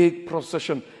big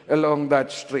procession along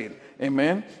that street.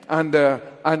 Amen. And the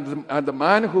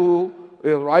man who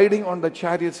is riding on the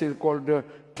chariots is called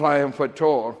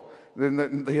triumphator.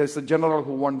 Then here's the general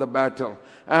who won the battle.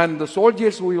 And the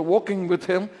soldiers who were walking with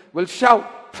him will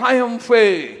shout,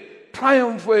 "Triumphe!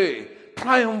 Triumphe!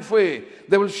 Triumphe!"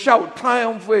 They will shout,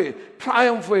 "Triumphe!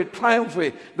 Triumphe!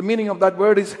 Triumphe!" The meaning of that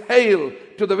word is hail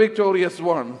to the victorious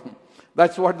one.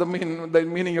 That's what the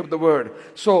meaning of the word.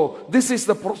 So this is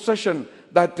the procession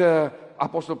that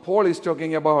Apostle Paul is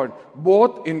talking about,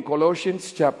 both in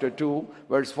Colossians chapter 2,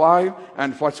 verse 5,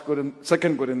 and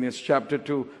 2 Corinthians chapter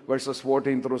 2, verses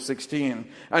 14 through 16.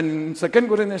 And in 2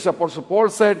 Corinthians, Apostle Paul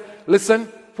said,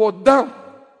 listen, for them,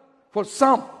 for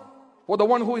some, for the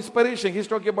one who is perishing, he's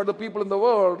talking about the people in the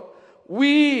world,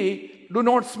 we do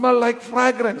not smell like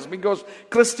fragrance, because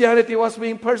Christianity was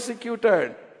being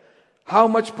persecuted. How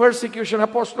much persecution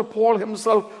Apostle Paul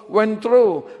himself went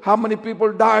through. How many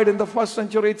people died in the first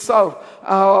century itself,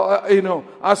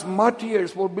 as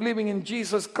martyrs for believing in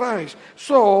Jesus Christ.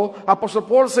 So, Apostle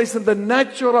Paul says in the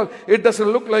natural, it doesn't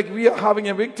look like we are having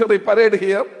a victory parade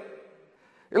here.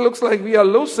 It looks like we are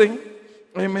losing.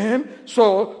 Amen.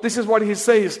 So, this is what he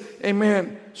says.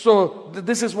 Amen. So,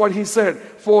 this is what he said.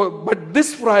 But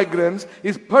this fragrance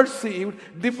is perceived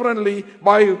differently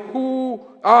by who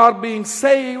are being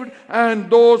saved and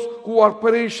those who are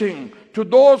perishing. To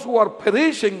those who are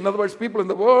perishing, in other words, people in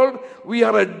the world, we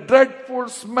are a dreadful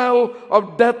smell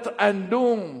of death and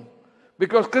doom.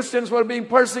 Because Christians were being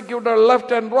persecuted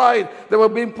left and right. They were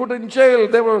being put in jail.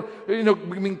 They were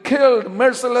being killed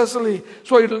mercilessly.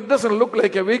 So it doesn't look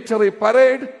like a victory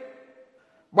parade.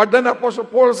 But then Apostle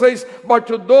Paul says, but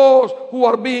to those who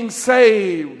are being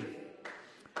saved,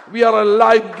 we are a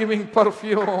life-giving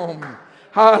perfume.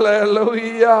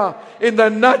 Hallelujah. In the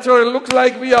natural, it looks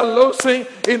like we are losing.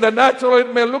 In the natural,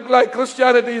 it may look like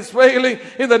Christianity is failing.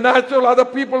 In the natural,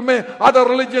 other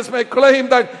religions may claim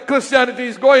that Christianity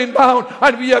is going down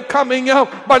and we are coming up.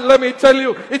 But let me tell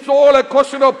you, it's all a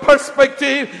question of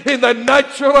perspective. In the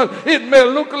natural, it may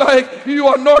look like you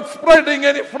are not spreading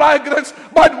any fragrance,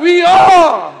 but we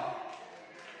are.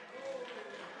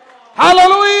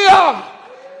 Hallelujah.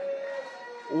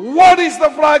 What is the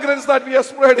fragrance that we are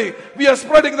spreading? We are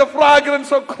spreading the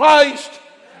fragrance of Christ.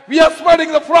 We are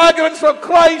spreading the fragrance of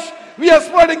Christ. We are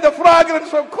spreading the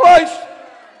fragrance of Christ.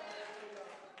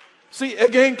 See,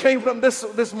 again came from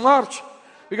this march.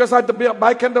 Because at the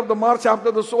back end of the march,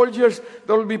 after the soldiers,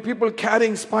 there will be people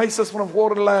carrying spices from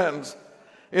foreign lands.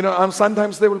 And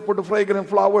sometimes they will put fragrant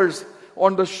flowers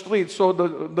on the street so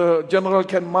the general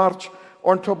can march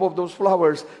on top of those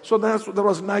flowers. So there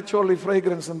was naturally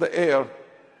fragrance in the air.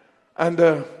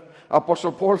 And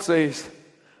Apostle Paul says,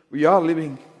 we are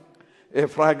leaving a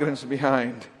fragrance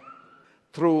behind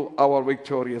through our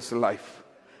victorious life.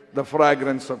 The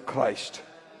fragrance of Christ.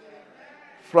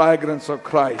 Fragrance of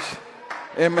Christ.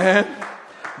 Amen.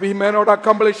 We may not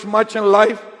accomplish much in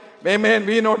life. Amen.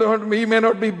 We may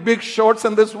not be big shots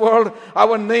in this world.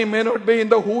 Our name may not be in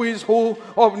the who is who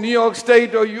of New York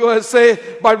State or USA.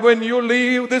 But when you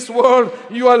leave this world,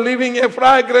 you are leaving a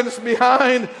fragrance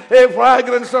behind. A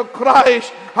fragrance of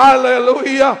Christ.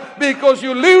 Hallelujah. Because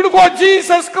you lived for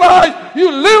Jesus Christ.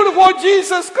 You lived for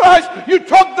Jesus Christ. You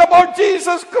talked about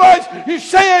Jesus Christ. You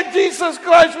shared Jesus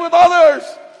Christ with others.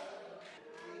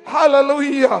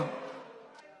 Hallelujah.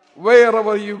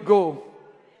 Wherever you go,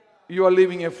 you are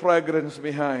leaving a fragrance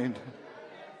behind.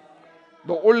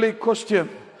 The only question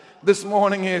this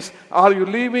morning is, are you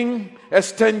leaving a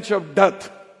stench of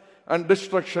death and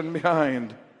destruction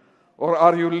behind? Or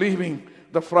are you leaving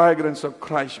the fragrance of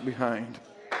Christ behind?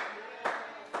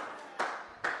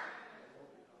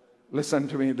 Listen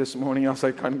to me this morning as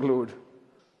I conclude.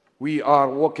 We are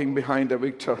walking behind a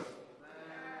victor.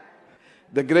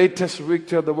 The greatest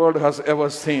victor the world has ever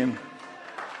seen.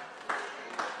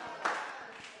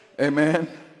 Amen.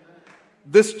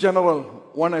 This general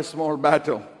won a small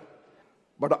battle,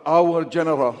 but our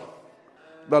general,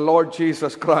 the Lord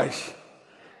Jesus Christ,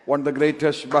 won the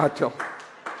greatest battle,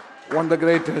 won the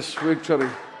greatest victory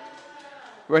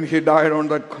when he died on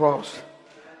that cross.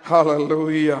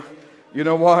 Hallelujah. You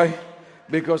know why?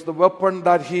 Because the weapon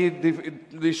that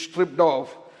he stripped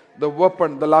off, the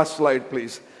weapon, the last slide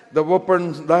please, the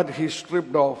weapon that he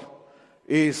stripped off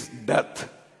is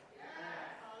death.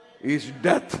 Is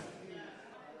death.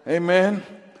 Amen.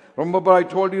 Remember I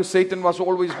told you Satan was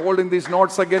always holding these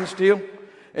knots against you.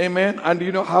 Amen. And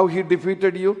you know how he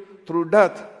defeated you? Through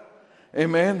death.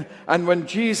 Amen. And when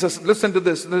Jesus, listen to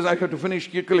this, I have to finish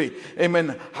quickly.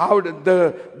 Amen. How did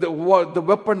the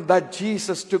weapon that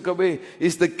Jesus took away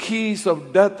is the keys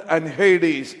of death and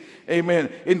Hades.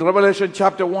 Amen. In Revelation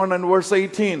chapter 1 and verse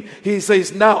 18, he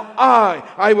says, now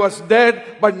I was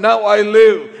dead, but now I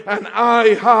live, and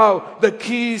I have the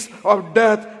keys of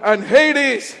death and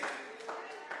Hades.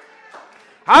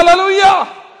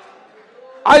 Hallelujah.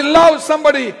 I love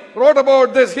somebody wrote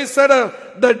about this. He said,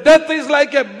 the death is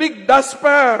like a big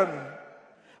dustpan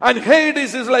and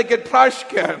Hades is like a trash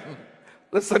can.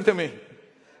 Listen to me.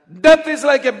 Death is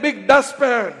like a big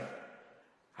dustpan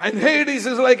and Hades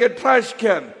is like a trash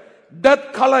can.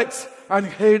 Death collects and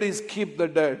Hades keep the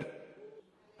dead.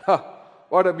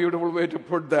 What a beautiful way to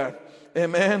put that.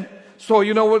 Amen. So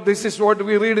you know what? This is what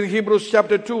we read in Hebrews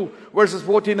chapter 2 verses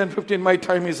 14 and 15. My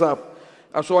time is up.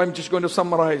 So I'm just going to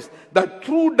summarize. That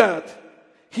through death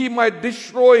he might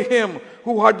destroy him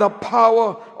who had the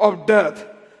power of death.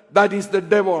 That is the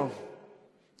devil.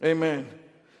 Amen.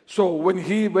 So when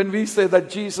we say that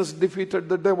Jesus defeated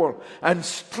the devil and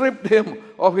stripped him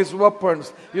of his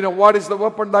weapons, you know what is the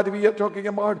weapon that we are talking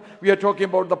about? We are talking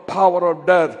about the power of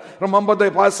death. Remember the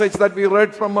passage that we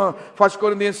read from 1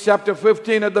 Corinthians chapter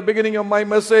 15 at the beginning of my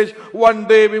message. One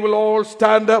day we will all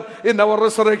stand up in our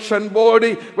resurrection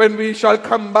body when we shall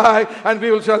come back and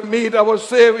we shall meet our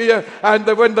Savior, and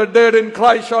when the dead in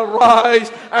Christ shall rise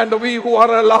and we who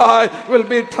are alive will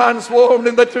be transformed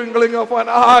in the twinkling of an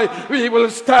eye. We will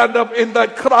stand up in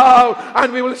that crowd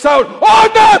and we will shout,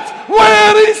 "Oh death,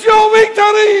 where is your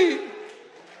victory?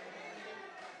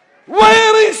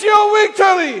 Where is your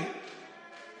victory?"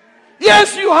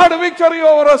 Yes, you had a victory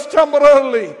over us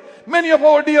temporarily. Many of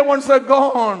our dear ones are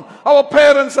gone. Our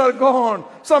parents are gone.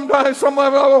 Sometimes some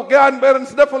of our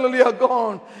grandparents definitely are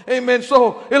gone. Amen.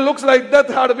 So it looks like death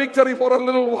had a victory for a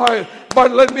little while.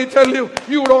 But let me tell you,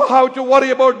 you don't have to worry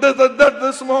about death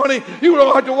this morning. You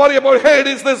don't have to worry about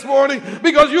Hades this morning,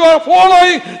 because you are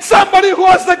following somebody who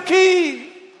has the key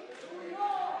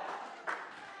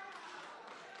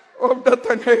of death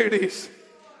and Hades.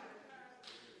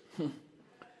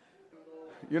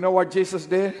 You know what Jesus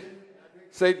did?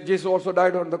 Say, Jesus also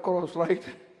died on the cross, right?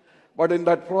 But in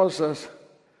that process,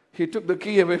 he took the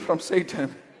key away from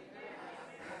Satan.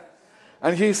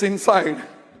 And he's inside.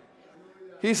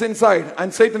 He's inside.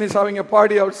 And Satan is having a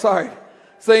party outside,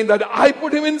 saying that I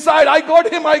put him inside. I got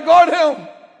him.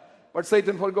 But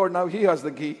Satan forgot, now he has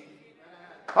the key.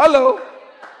 Hello.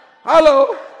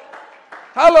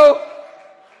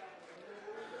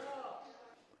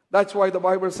 That's why the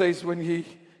Bible says when he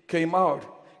came out,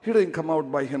 he didn't come out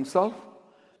by himself.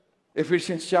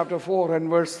 Ephesians chapter 4 and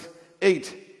verse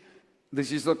 8.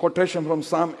 This is a quotation from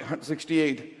Psalm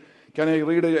 68. Can I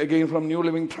read it again from New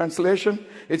Living Translation?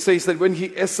 It says that when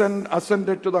he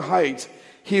ascended to the heights,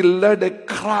 he led a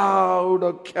crowd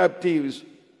of captives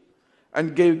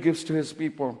and gave gifts to his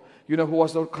people. You know who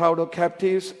was the crowd of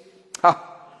captives?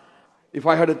 If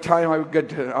I had a time,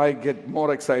 I get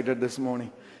more excited this morning,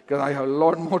 because I have a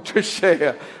lot more to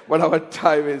share, but our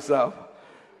time is up.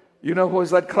 You know who is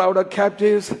that crowd of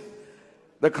captives?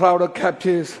 The crowd of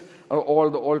captives are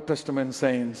all the Old Testament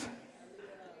saints.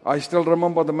 I still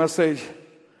remember the message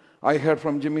I heard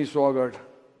from Jimmy Swaggart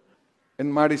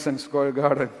in Madison Square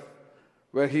Garden,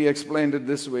 where he explained it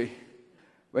this way.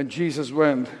 When Jesus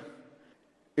went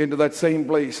into that same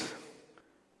place,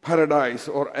 paradise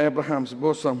or Abraham's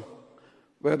bosom,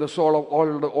 where the soul of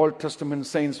all the Old Testament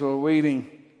saints were waiting,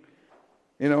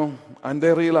 and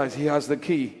they realized he has the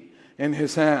key in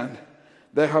his hand.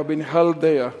 They have been held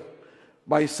there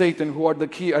by Satan, who had the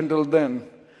key until then.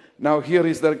 Now here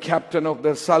is their captain of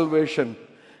their salvation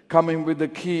coming with the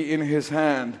key in his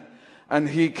hand. And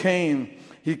he came,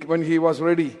 when he was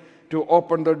ready to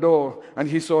open the door, and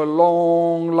he saw a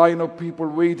long line of people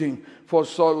waiting for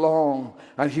so long.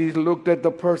 And he looked at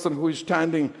the person who is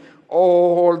standing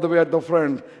all the way at the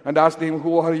front and asked him,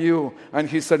 "Who are you?" And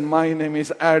he said, "My name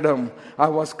is Adam. I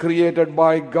was created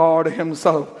by God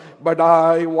himself, but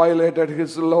I violated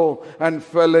his law and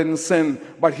fell in sin.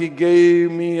 But he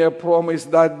gave me a promise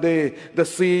that day, the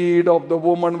seed of the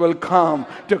woman will come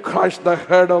to crush the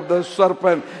head of the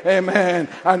serpent." Amen.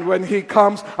 And when he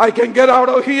comes, I can get out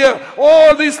of here.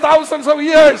 All these thousands of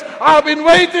years I've been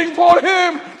waiting for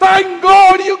him. Thank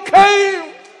God you came.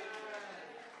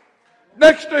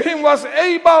 Next to him was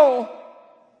Abel.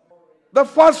 The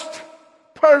first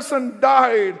person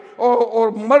died or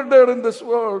murdered in this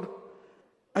world.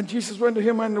 And Jesus went to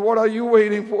him, and "What are you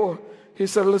waiting for?" He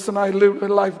said, "Listen, I lived a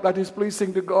life that is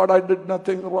pleasing to God. I did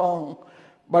nothing wrong.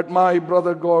 But my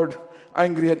brother got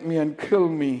angry at me and killed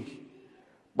me.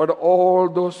 But all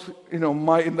those, in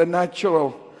the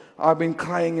natural, I've been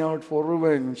crying out for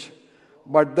revenge.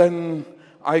 But then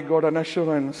I got an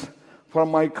assurance from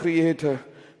my Creator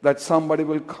that somebody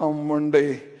will come one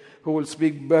day who will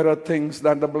speak better things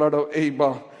than the blood of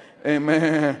Abel."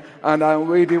 Amen. And I'm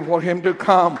waiting for him to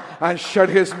come and shed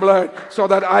his blood so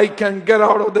that I can get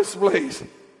out of this place.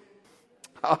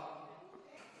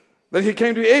 Then he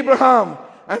came to Abraham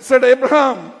and said,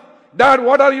 "Abraham, Dad,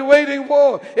 what are you waiting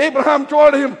for? Abraham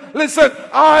told him, listen,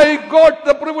 I got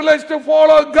the privilege to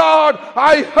follow God.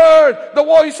 I heard the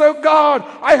voice of God.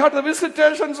 I had the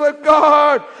visitations of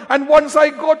God. And once I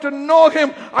got to know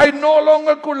Him, I no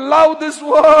longer could love this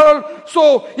world.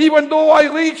 So even though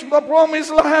I reached the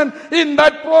promised land, in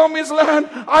that promised land,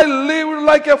 I lived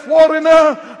like a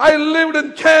foreigner. I lived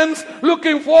in tents,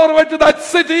 looking forward to that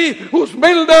city whose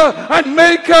builder and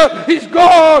maker is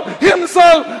God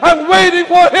Himself. I'm waiting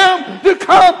for Him to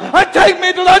come and take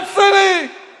me to that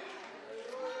city.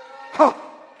 Huh.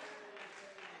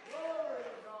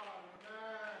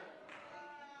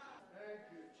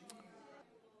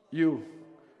 You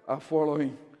are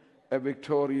following a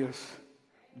victorious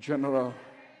general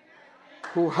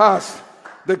who has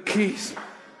the keys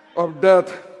of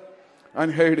death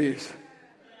and Hades.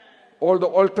 All the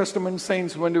Old Testament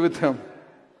saints went with him.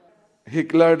 He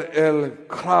led a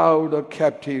crowd of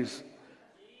captives.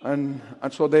 And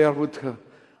so they are with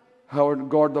our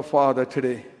God the Father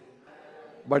today.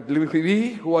 But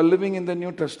we who are living in the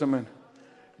New Testament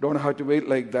don't have to wait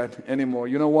like that anymore.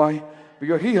 You know why?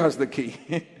 Because He has the key.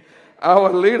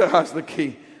 Our leader has the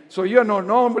key. So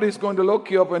nobody's going to lock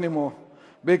you up anymore.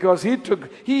 Because He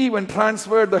even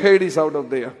transferred the Hades out of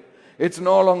there. It's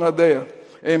no longer there.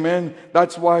 Amen.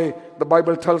 That's why the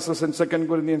Bible tells us in 2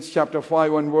 Corinthians chapter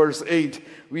 5 and verse 8,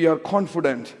 we are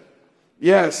confident.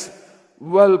 Yes,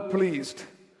 well pleased,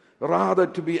 rather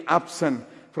to be absent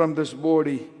from this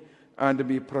body and to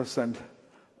be present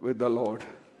with the Lord.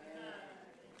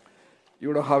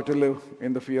 You don't have to live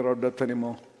in the fear of death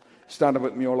anymore. Stand up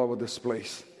with me all over this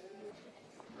place.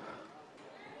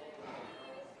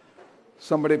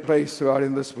 Somebody praise God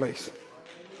in this place.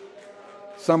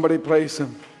 Somebody praise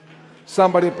Him.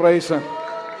 Somebody praise Him.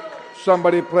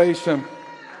 Somebody praise Him.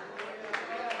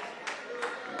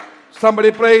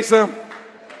 Somebody praise Him.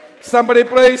 Somebody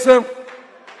praise Him.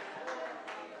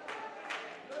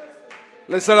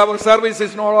 Listen, our service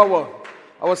is not over.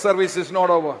 Our service is not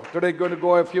over. Today going to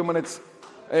go a few minutes,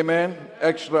 amen,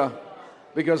 extra.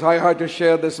 Because I had to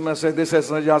share this message. This has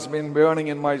just been burning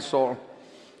in my soul.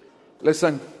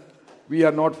 Listen, we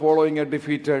are not following a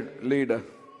defeated leader.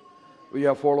 We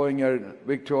are following a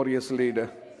victorious leader.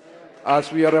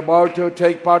 As we are about to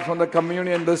take part from the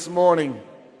communion this morning,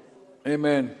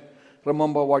 amen,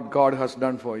 remember what God has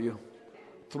done for you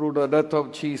through the death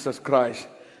of Jesus Christ.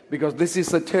 Because this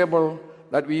is a table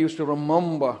that we used to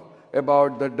remember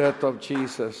about the death of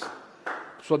Jesus.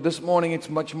 So this morning it's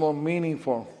much more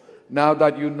meaningful now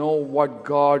that you know what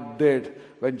God did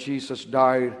when Jesus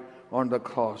died on the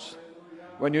cross.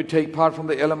 When you take part from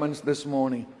the elements this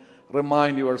morning,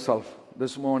 remind yourself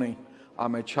this morning,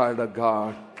 I'm a child of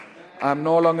God. I'm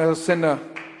no longer a sinner.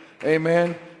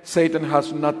 Amen. Satan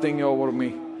has nothing over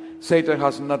me. Satan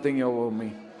has nothing over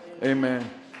me. Amen.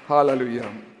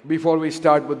 Hallelujah. Before we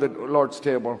start with the Lord's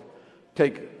table,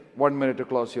 take 1 minute to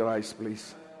close your eyes,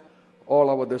 please. All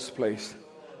over this place.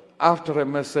 After a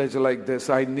message like this,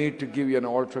 I need to give you an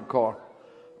altar call.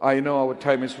 I know our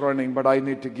time is running, but I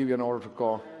need to give you an altar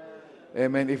call.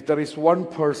 Amen. If there is one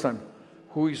person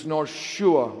who is not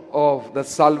sure of the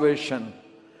salvation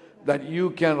that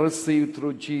you can receive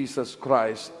through Jesus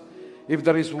Christ, if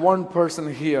there is one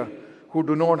person here who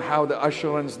do not have the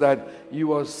assurance that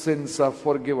your sins are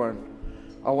forgiven,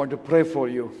 I want to pray for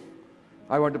you.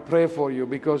 I want to pray for you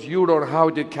because you don't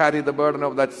have to carry the burden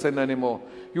of that sin anymore.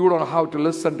 You don't have to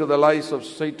listen to the lies of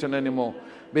Satan anymore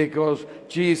because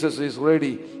Jesus is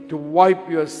ready to wipe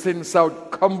your sins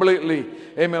out completely.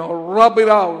 Amen. Rub it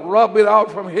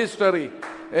out from history.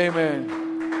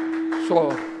 Amen.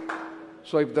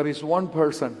 So if there is one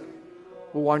person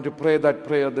who want to pray that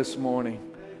prayer this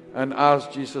morning and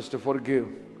ask Jesus to forgive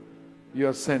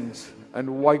your sins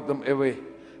and wipe them away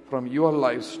from your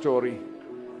life story,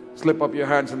 slip up your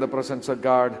hands in the presence of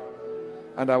God,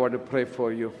 and I want to pray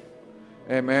for you.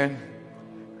 Amen.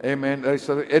 Amen. Is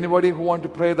there anybody who want to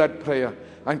pray that prayer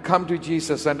and come to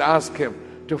Jesus and ask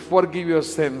Him to forgive your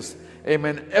sins?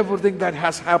 Amen. Everything that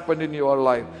has happened in your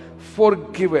life,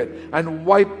 forgive it and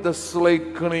wipe the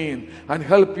slate clean and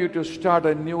help you to start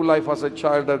a new life as a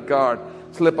child of God.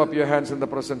 Slip up your hands in the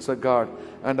presence of God,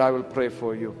 and I will pray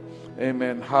for you.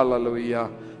 Amen. Hallelujah.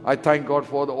 I thank God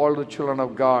for all the children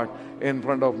of God in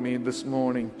front of me this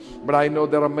morning. But I know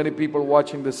there are many people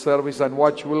watching this service and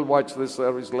will watch this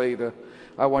service later.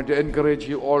 I want to encourage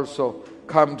you also.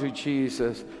 Come to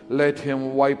Jesus. Let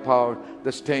Him wipe out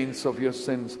the stains of your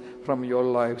sins from your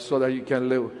life so that you can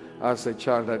live as a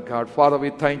child of God. Father,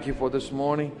 we thank You for this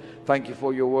morning. Thank You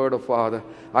for Your word, Father.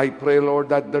 I pray, Lord,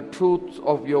 that the truth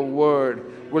of Your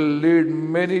word will lead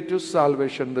many to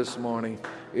salvation this morning.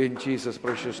 In Jesus'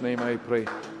 precious name I pray.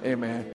 Amen.